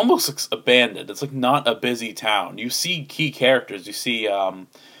almost looks abandoned. It's like not a busy town. You see key characters. You see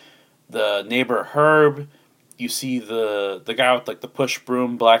the neighbor Herb. You see the guy with like the push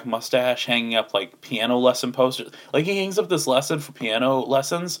broom black mustache hanging up like piano lesson posters. Like he hangs up this lesson for piano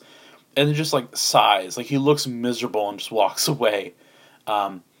lessons, and then just like sighs. Like he looks miserable and just walks away.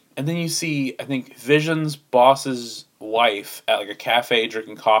 And then you see, I think, Vision's boss's wife at like a cafe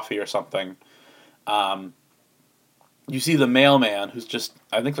drinking coffee or something. You see the mailman who's just,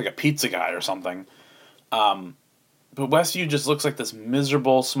 I think, like a pizza guy or something. But Westview just looks like this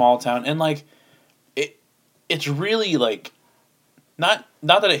miserable small town, and like it's really like not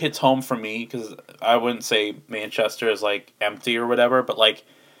that it hits home for me because I wouldn't say Manchester is like empty or whatever, but like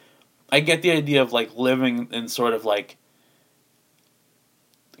I get the idea of like living in sort of like.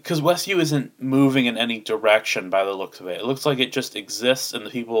 Because Westview isn't moving in any direction by the looks of it. It looks like it just exists, and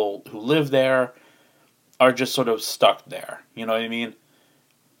the people who live there are just sort of stuck there. You know what I mean?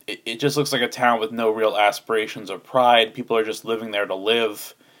 It just looks like a town with no real aspirations or pride. People are just living there to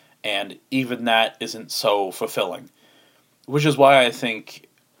live, and even that isn't so fulfilling. Which is why I think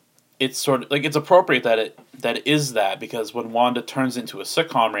it's sort of like it's appropriate that it is that, because when Wanda turns into a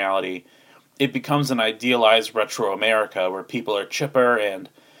sitcom reality, it becomes an idealized retro America where people are chipper and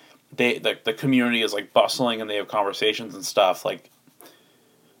the community is like bustling and they have conversations and stuff. Like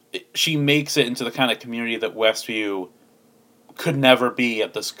she makes it into the kind of community that Westview could never be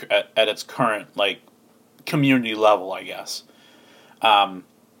at its current like community level, I guess. Um,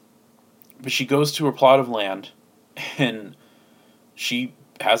 but she goes to her plot of land, and she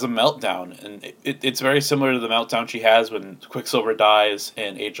has a meltdown, and it's very similar to the meltdown she has when Quicksilver dies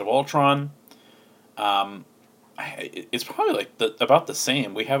in Age of Ultron. Um, it's probably like about the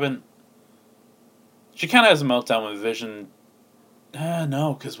same. We haven't. She kind of has a meltdown when Vision.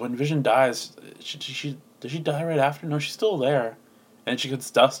 No, because when Vision dies, does she die right after? No, she's still there, and she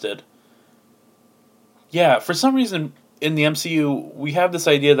gets dusted. Yeah, for some reason in the MCU we have this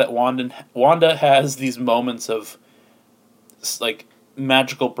idea that Wanda has these moments of like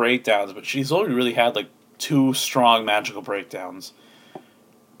magical breakdowns, but she's only really had like two strong magical breakdowns.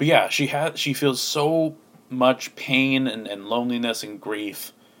 But yeah, she feels so much pain and loneliness and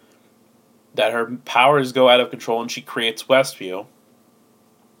grief that her powers go out of control, and she creates Westview.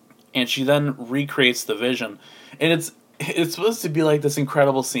 And she then recreates the Vision, and it's supposed to be like this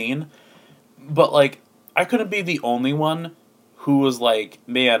incredible scene, but like I couldn't be the only one who was like,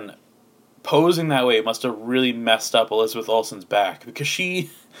 man, posing that way must have really messed up Elizabeth Olsen's back, because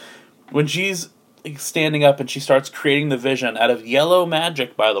when she's like standing up and she starts creating the Vision out of yellow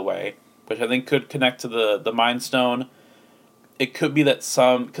magic, by the way, which I think could connect to the Mind Stone. It could be that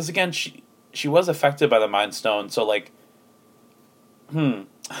because again she was affected by the Mind Stone, so like,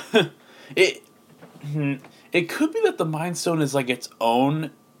 it it could be that the Mind Stone is like its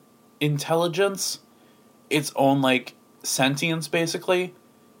own intelligence, its own like sentience, basically,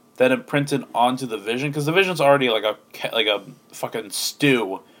 that imprinted onto the Vision, because the Vision's already like a fucking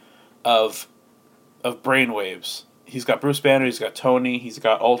stew of brainwaves. He's got Bruce Banner, he's got Tony, he's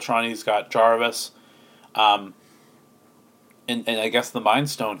got Ultron, he's got Jarvis, and I guess the Mind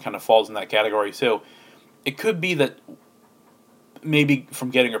Stone kind of falls in that category too. It could be that maybe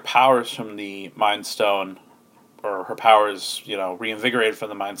from getting her powers from the Mind Stone, or her powers, reinvigorated from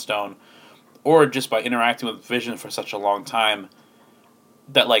the Mind Stone, or just by interacting with Vision for such a long time,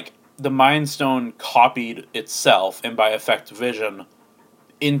 that like the Mind Stone copied itself, and by effect Vision,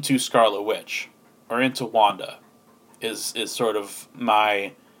 into Scarlet Witch or into Wanda, is sort of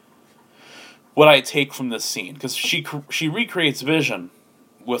what I take from this scene, because she recreates Vision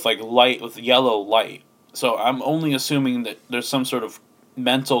with like light, with yellow light. So I'm only assuming that there's some sort of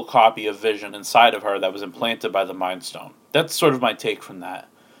mental copy of Vision inside of her that was implanted by the Mind Stone. That's sort of my take from that.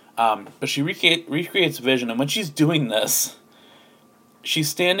 But she recreates Vision, and when she's doing this, she's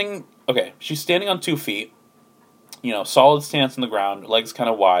standing on 2 feet, solid stance on the ground, legs kind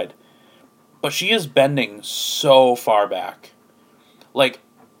of wide, but she is bending so far back. Like,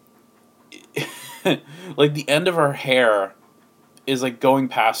 like the end of her hair is like going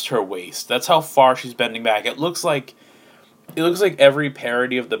past her waist. That's how far she's bending back. It looks like every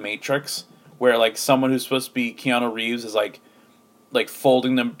parody of The Matrix, where like someone who's supposed to be Keanu Reeves is like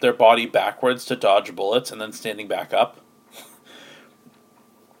folding their body backwards to dodge bullets and then standing back up.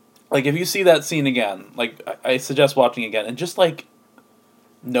 Like, if you see that scene again, like, I suggest watching again and just like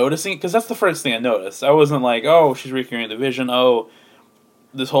noticing it, because that's the first thing I noticed. I wasn't like, oh, she's recreating the Vision, oh,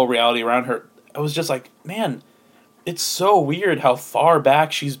 this whole reality around her. I was just like, man, it's so weird how far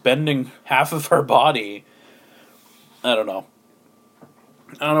back she's bending half of her body. I don't know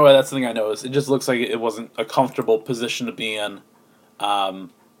why that's the thing I noticed. It just looks like it wasn't a comfortable position to be in.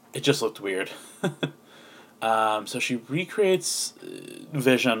 It just looked weird. So she recreates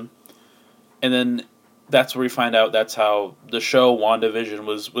Vision, and then that's where we find out that's how the show WandaVision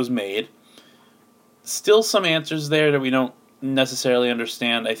was made. Still some answers there that we don't necessarily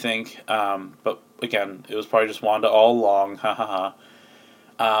understand, I think. But again, it was probably just Wanda all along. Ha ha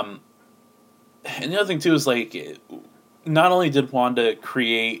ha. And the other thing too is like, not only did Wanda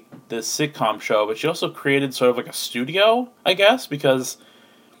create this sitcom show, but she also created sort of like a studio, I guess, because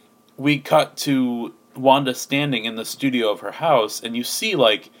we cut to Wanda standing in the studio of her house, and you see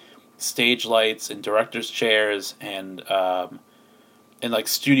like stage lights and director's chairs and like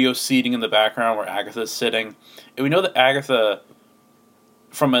studio seating in the background where Agatha's sitting. And we know that Agatha,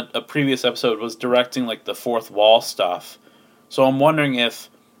 from a previous episode, was directing like the fourth wall stuff. So I'm wondering if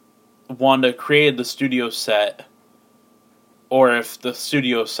Wanda created the studio set, or if the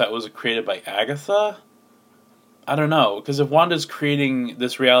studio set was created by Agatha. I don't know, because if Wanda's creating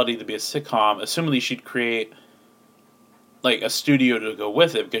this reality to be a sitcom, assumedly she'd create like a studio to go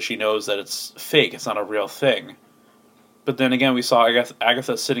with it, because she knows that it's fake, it's not a real thing. But then again, we saw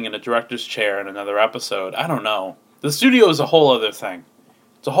Agatha sitting in a director's chair in another episode. I don't know. The studio is a whole other thing.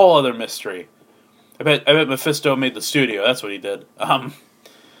 It's a whole other mystery. I bet Mephisto made the studio. That's what he did.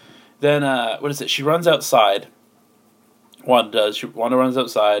 Then, what is it? She runs outside. Wanda does. Wanda runs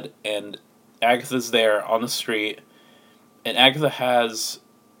outside, and Agatha's there on the street. And Agatha has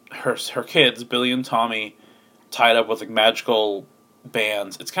her kids, Billy and Tommy, tied up with like magical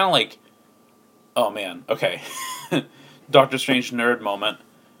bands. It's kind of like, oh man, okay, Doctor Strange nerd moment.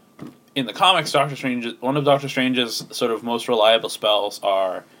 In the comics, one of Doctor Strange's sort of most reliable spells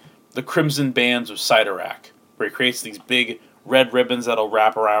are the Crimson Bands of Cyttorak, where he creates these big red ribbons that'll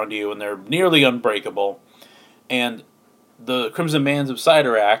wrap around you, and they're nearly unbreakable. And the Crimson Bands of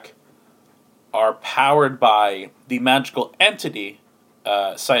Cyttorak are powered by the magical entity,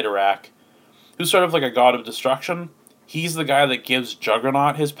 Cyttorak, who's sort of like a god of destruction. He's the guy that gives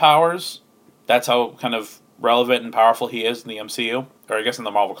Juggernaut his powers. That's how kind of relevant and powerful he is in the MCU, or I guess in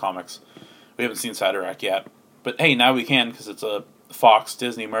the Marvel comics. We haven't seen Cyttorak yet, but hey, now we can because it's a Fox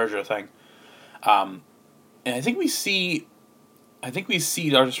Disney merger thing. And I think we see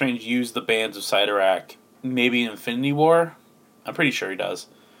Doctor Strange use the bands of Cyttorak maybe in Infinity War. I'm pretty sure he does.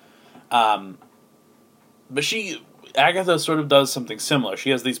 But Agatha sort of does something similar. She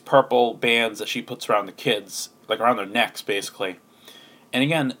has these purple bands that she puts around the kids, like around their necks, basically. And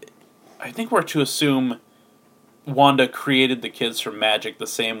again, I think we're to assume Wanda created the kids from magic the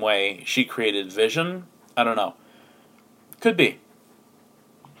same way she created Vision. I don't know. Could be.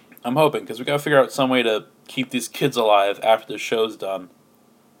 I'm hoping, because we gotta figure out some way to keep these kids alive after the show's done.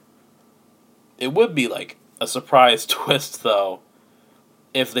 It would be like a surprise twist, though,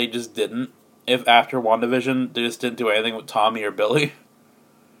 if they just didn't. If after WandaVision, they just didn't do anything with Tommy or Billy.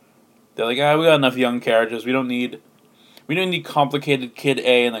 They're like, we got enough young characters. We don't need complicated kid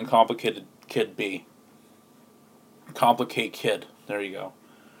A and then complicated kid B. Complicate kid. There you go.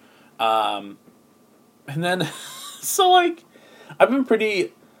 And then, so like, I've been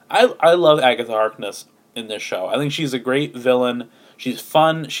pretty... I love Agatha Harkness in this show. I think she's a great villain. She's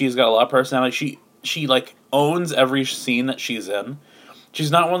fun. She's got a lot of personality. She like, owns every scene that she's in.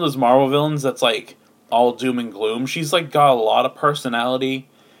 She's not one of those Marvel villains that's, like, all doom and gloom. She's, like, got a lot of personality,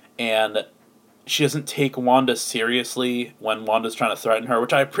 and she doesn't take Wanda seriously when Wanda's trying to threaten her,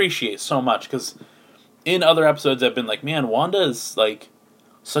 which I appreciate so much, because in other episodes I've been like, man, Wanda is, like,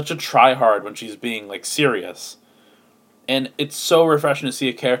 such a try-hard when she's being, like, serious. And it's so refreshing to see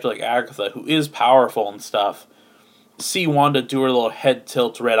a character like Agatha, who is powerful and stuff, see Wanda do her little head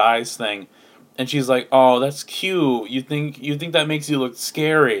tilt, red eyes thing, and she's like, oh, that's cute. You think that makes you look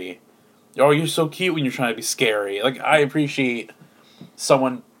scary. Oh, you're so cute when you're trying to be scary. Like, I appreciate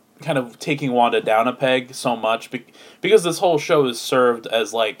someone kind of taking Wanda down a peg so much. Because this whole show is served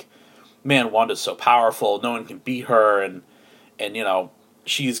as, like, man, Wanda's so powerful. No one can beat her. And you know,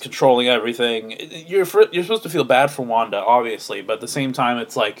 she's controlling everything. You're supposed to feel bad for Wanda, obviously. But at the same time,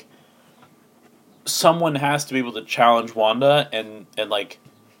 it's like, someone has to be able to challenge Wanda and like,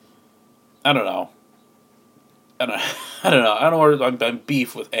 I don't know. I don't know where I'm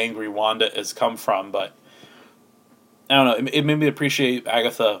beef with angry Wanda has come from, but I don't know. It made me appreciate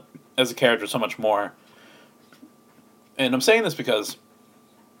Agatha as a character so much more. And I'm saying this because,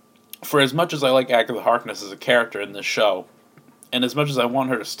 for as much as I like Agatha Harkness as a character in this show, and as much as I want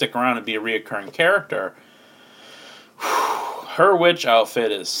her to stick around and be a reoccurring character, her witch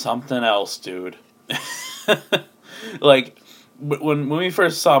outfit is something else, dude. Like, when we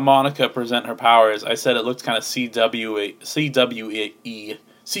first saw Monica present her powers, I said it looked kind of CW-ish,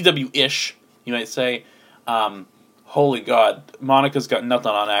 you might say. Holy God, Monica's got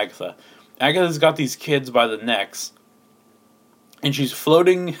nothing on Agatha. Agatha's got these kids by the necks, and she's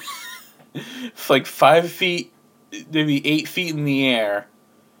floating like 5 feet, maybe 8 feet in the air.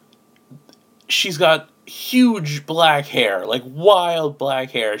 She's got huge black hair, like wild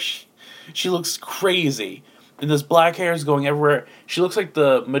black hair. She looks crazy. And this black hair is going everywhere. She looks like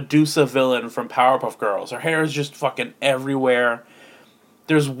the Medusa villain from Powerpuff Girls. Her hair is just fucking everywhere.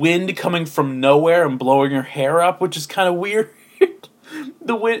 There's wind coming from nowhere and blowing her hair up, which is kind of weird.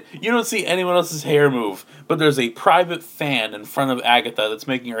 The wind, you don't see anyone else's hair move, but there's a private fan in front of Agatha that's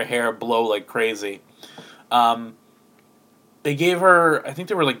making her hair blow like crazy. They gave her, I think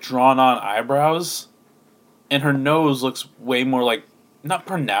they were like drawn on eyebrows, and her nose looks way more like, not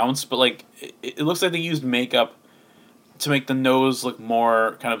pronounced, but like, it looks like they used makeup to make the nose look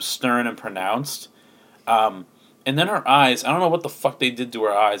more kind of stern and pronounced. And then her eyes, I don't know what the fuck they did to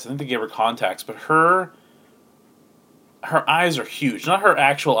her eyes. I think they gave her contacts, but her eyes are huge. Not her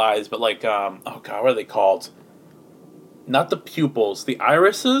actual eyes, but like, oh god, what are they called? Not the pupils, the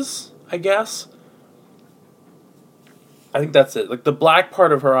irises, I guess? I think that's it. Like, the black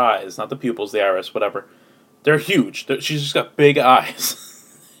part of her eyes, not the pupils, the iris, whatever. They're huge. She's just got big eyes.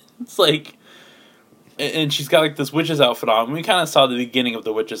 It's like, and she's got like this witch's outfit on. We kind of saw the beginning of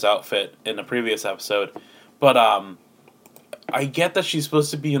the witch's outfit in the previous episode, but I get that she's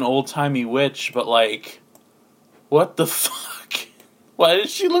supposed to be an old timey witch, but like, what the fuck? Why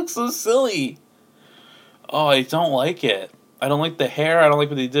does she look so silly? Oh, I don't like it. I don't like the hair. I don't like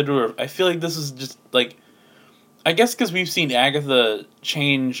what they did to her. I feel like this is just like, I guess because we've seen Agatha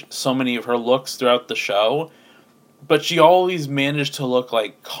change so many of her looks throughout the show, but she always managed to look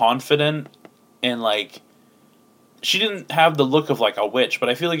like confident and like, she didn't have the look of like a witch, but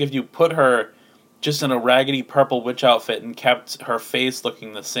I feel like if you put her just in a raggedy purple witch outfit and kept her face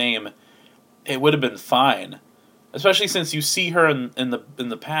looking the same, it would have been fine. Especially since you see her in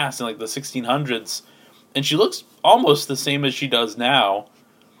the past, in like the 1600s, and she looks almost the same as she does now.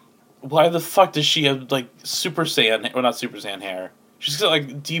 Why the fuck does she have like Super Saiyan, or not Super Saiyan hair? She's got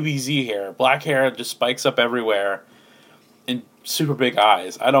like DBZ hair, black hair, just spikes up everywhere, and super big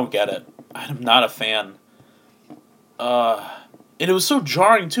eyes. I don't get it. I'm not a fan. And it was so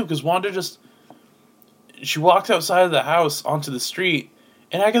jarring too, because Wanda she walks outside of the house onto the street,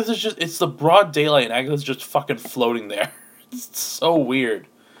 and Agatha's it's the broad daylight, and Agatha's just fucking floating there. It's so weird.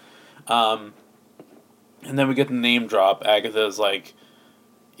 And then we get the name drop. Agatha's like,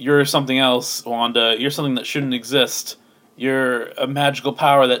 you're something else, Wanda. You're something that shouldn't exist. You're a magical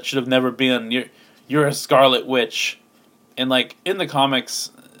power that should have never been. You're a Scarlet Witch. And like, in the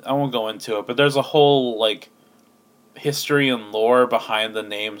comics, I won't go into it, but there's a whole like history and lore behind the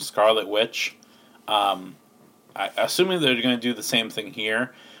name Scarlet Witch. Assuming they're going to do the same thing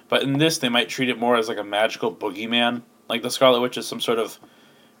here, but in this they might treat it more as like a magical boogeyman. Like the Scarlet Witch is some sort of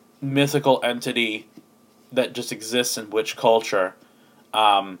mythical entity that just exists in witch culture.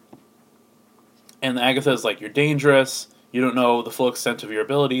 And Agatha is like, you're dangerous, you don't know the full extent of your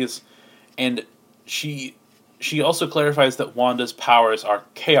abilities, and she also clarifies that Wanda's powers are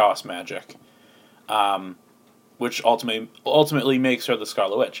chaos magic, which ultimately makes her the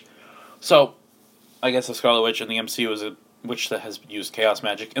Scarlet Witch. So, I guess the Scarlet Witch in the MCU is a witch that has used chaos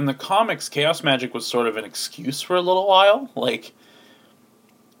magic. In the comics, chaos magic was sort of an excuse for a little while. Like,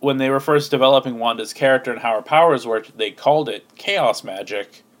 when they were first developing Wanda's character and how her powers worked, they called it chaos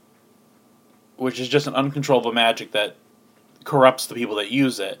magic, which is just an uncontrollable magic that corrupts the people that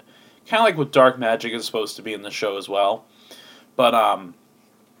use it. Kind of like what dark magic is supposed to be in the show as well. But,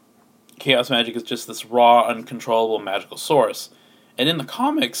 chaos magic is just this raw, uncontrollable magical source. And in the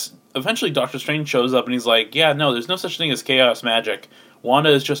comics, eventually Doctor Strange shows up and he's like, yeah, no, there's no such thing as chaos magic.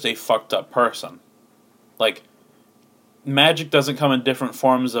 Wanda is just a fucked up person. Like, magic doesn't come in different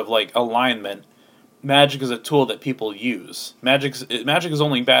forms of, like, alignment. Magic is a tool that people use. Magic is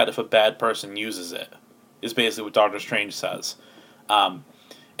only bad if a bad person uses it, is basically what Doctor Strange says. And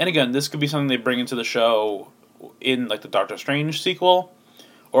again, this could be something they bring into the show in, like, the Doctor Strange sequel,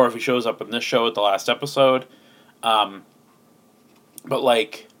 or if he shows up in this show at the last episode. But,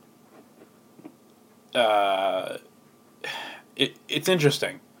 like, it's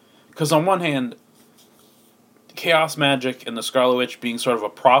interesting. Because on one hand, chaos magic and the Scarlet Witch being sort of a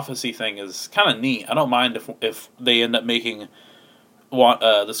prophecy thing is kind of neat. I don't mind if they end up making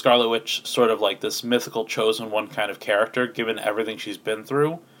the Scarlet Witch sort of like this mythical chosen one kind of character, given everything she's been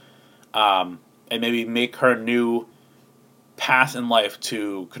through. And maybe make her new path in life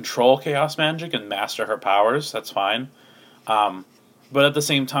to control chaos magic and master her powers. That's fine. But at the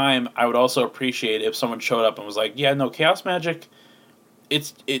same time, I would also appreciate if someone showed up and was like, yeah, no, chaos magic,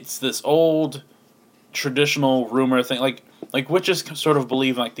 it's this old traditional rumor thing. Like witches sort of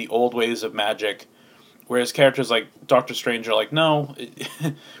believe in like the old ways of magic, whereas characters like Doctor Strange are like, no,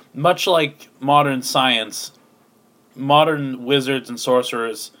 much like modern science, modern wizards and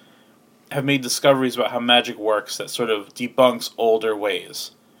sorcerers have made discoveries about how magic works that sort of debunks older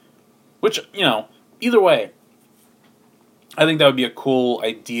ways. Which, either way, I think that would be a cool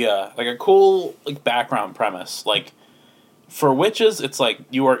idea, like a cool like background premise. Like, for witches, it's like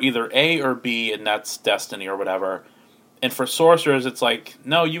you are either A or B, and that's destiny or whatever. And for sorcerers, it's like,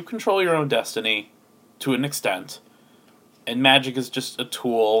 no, you control your own destiny to an extent. And magic is just a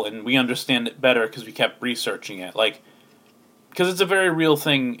tool, and we understand it better because we kept researching it. Like, because it's a very real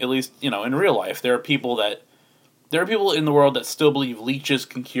thing, at least, in real life. There are people in the world that still believe leeches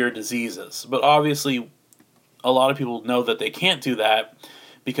can cure diseases. But obviously, a lot of people know that they can't do that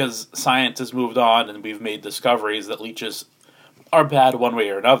because science has moved on and we've made discoveries that leeches are bad one way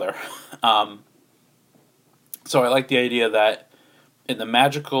or another. So I like the idea that in the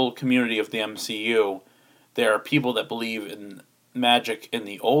magical community of the MCU, there are people that believe in magic in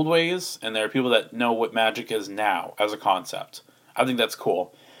the old ways, and there are people that know what magic is now as a concept. I think that's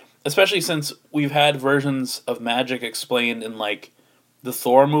cool. Especially since we've had versions of magic explained in, like, the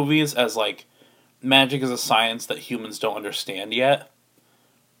Thor movies as, like, magic is a science that humans don't understand yet.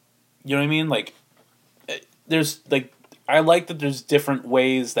 You know what I mean? Like, there's like I like that there's different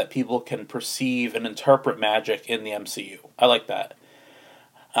ways that people can perceive and interpret magic in the MCU. I like that.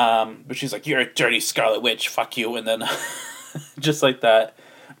 But she's like, "You're a dirty Scarlet Witch, fuck you," and then just like that.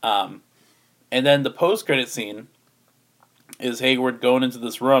 And then the post-credit scene is Hayward going into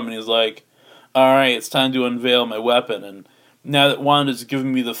this room, and he's like, "All right, it's time to unveil my weapon, and now that Wanda's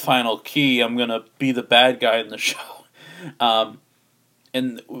giving me the final key, I'm gonna be the bad guy in the show."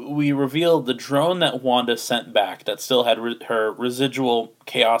 And we revealed the drone that Wanda sent back that still had her residual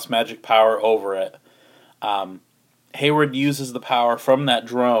chaos magic power over it. Hayward uses the power from that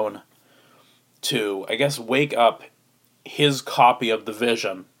drone to, I guess, wake up his copy of the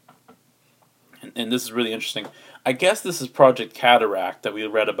Vision. And this is really interesting. I guess this is Project Cataract that we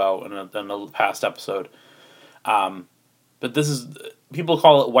read about in a past episode. But this is, people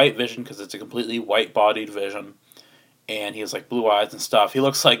call it White Vision because it's a completely white-bodied Vision. And he has like blue eyes and stuff. He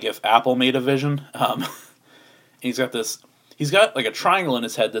looks like if Apple made a Vision. He's got like a triangle in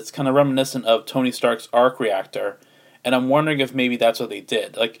his head that's kind of reminiscent of Tony Stark's arc reactor. And I'm wondering if maybe that's what they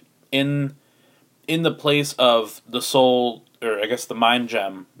did. Like, in the place of the soul, or I guess the mind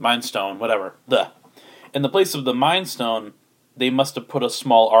stone, whatever. In the place of the mind stone, they must have put a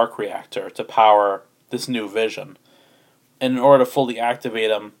small arc reactor to power this new Vision. And in order to fully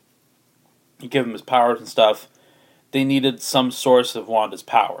activate him, give him his powers and stuff, they needed some source of Wanda's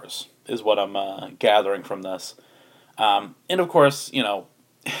powers, is what I'm gathering from this. And of course, you know,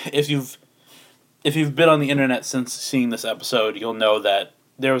 if you've been on the internet since seeing this episode, you'll know that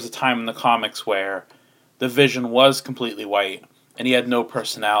there was a time in the comics where the Vision was completely white, and he had no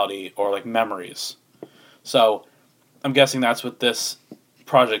personality or, like, memories. So, I'm guessing that's what this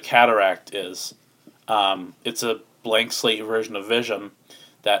Project Cataract is. It's a blank slate version of Vision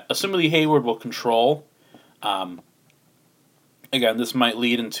that, assumedly, Hayward will control. Again, this might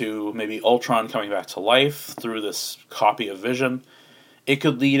lead into maybe Ultron coming back to life through this copy of Vision. It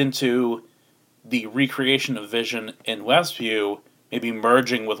could lead into the recreation of Vision in Westview, maybe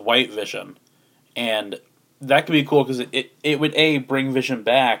merging with White Vision. And that could be cool because it would, A, bring Vision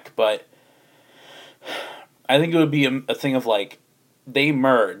back, but I think it would be a thing of, like, they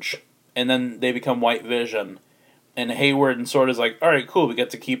merge, and then they become White Vision, and Hayward and Sword is like, alright, cool, we get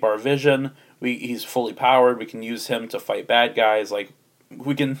to keep our Vision, he's fully powered, we can use him to fight bad guys, like,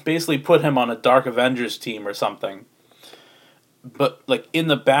 we can basically put him on a Dark Avengers team or something. But, like, in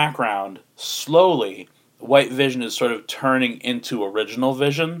the background, slowly, White Vision is sort of turning into original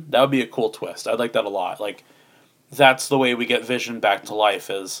Vision. That would be a cool twist. I'd like that a lot. Like, that's the way we get Vision back to life,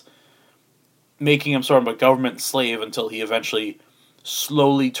 is making him sort of a government slave until he eventually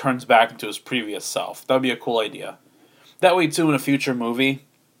slowly turns back into his previous self. That would be a cool idea. That way, too, in a future movie,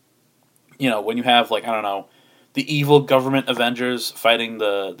 you know, when you have, like, I don't know, the evil government Avengers fighting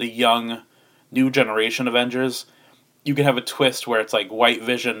the young, new generation Avengers, you can have a twist where it's like White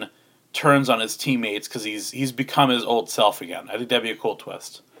Vision turns on his teammates because he's become his old self again. I think that'd be a cool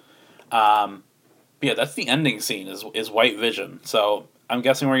twist. But yeah, that's the ending scene is White Vision. So I'm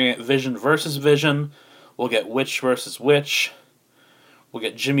guessing we're gonna get Vision versus Vision. We'll get Witch versus Witch. We'll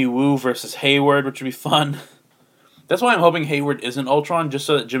get Jimmy Woo versus Hayward, which would be fun. That's why I'm hoping Hayward isn't Ultron, just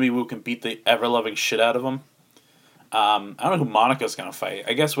so that Jimmy Woo can beat the ever-loving shit out of him. I don't know who Monica's gonna fight.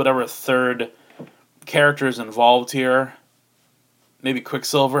 I guess whatever third characters involved here. Maybe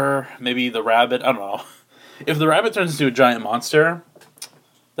Quicksilver, maybe the rabbit, I don't know. If the rabbit turns into a giant monster,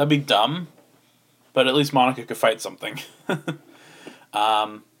 that'd be dumb. But at least Monica could fight something.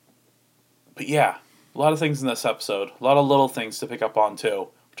 But yeah, a lot of things in this episode. A lot of little things to pick up on too,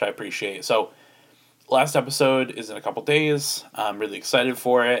 which I appreciate. So, last episode is in a couple days. I'm really excited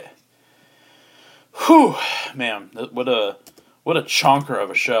for it. Whew, man, what a chonker of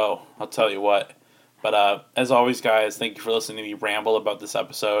a show, I'll tell you what. But as always, guys, thank you for listening to me ramble about this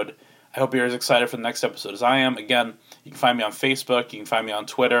episode. I hope you're as excited for the next episode as I am. Again, you can find me on Facebook. You can find me on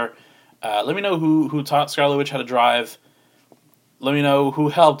Twitter. Let me know who taught Scarlet Witch how to drive. Let me know who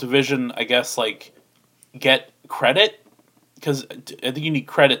helped Vision, I guess, like, get credit. Because I think you need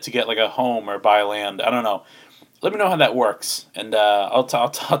credit to get, like, a home or buy land. I don't know. Let me know how that works. And I'll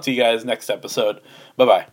talk to you guys next episode. Bye-bye.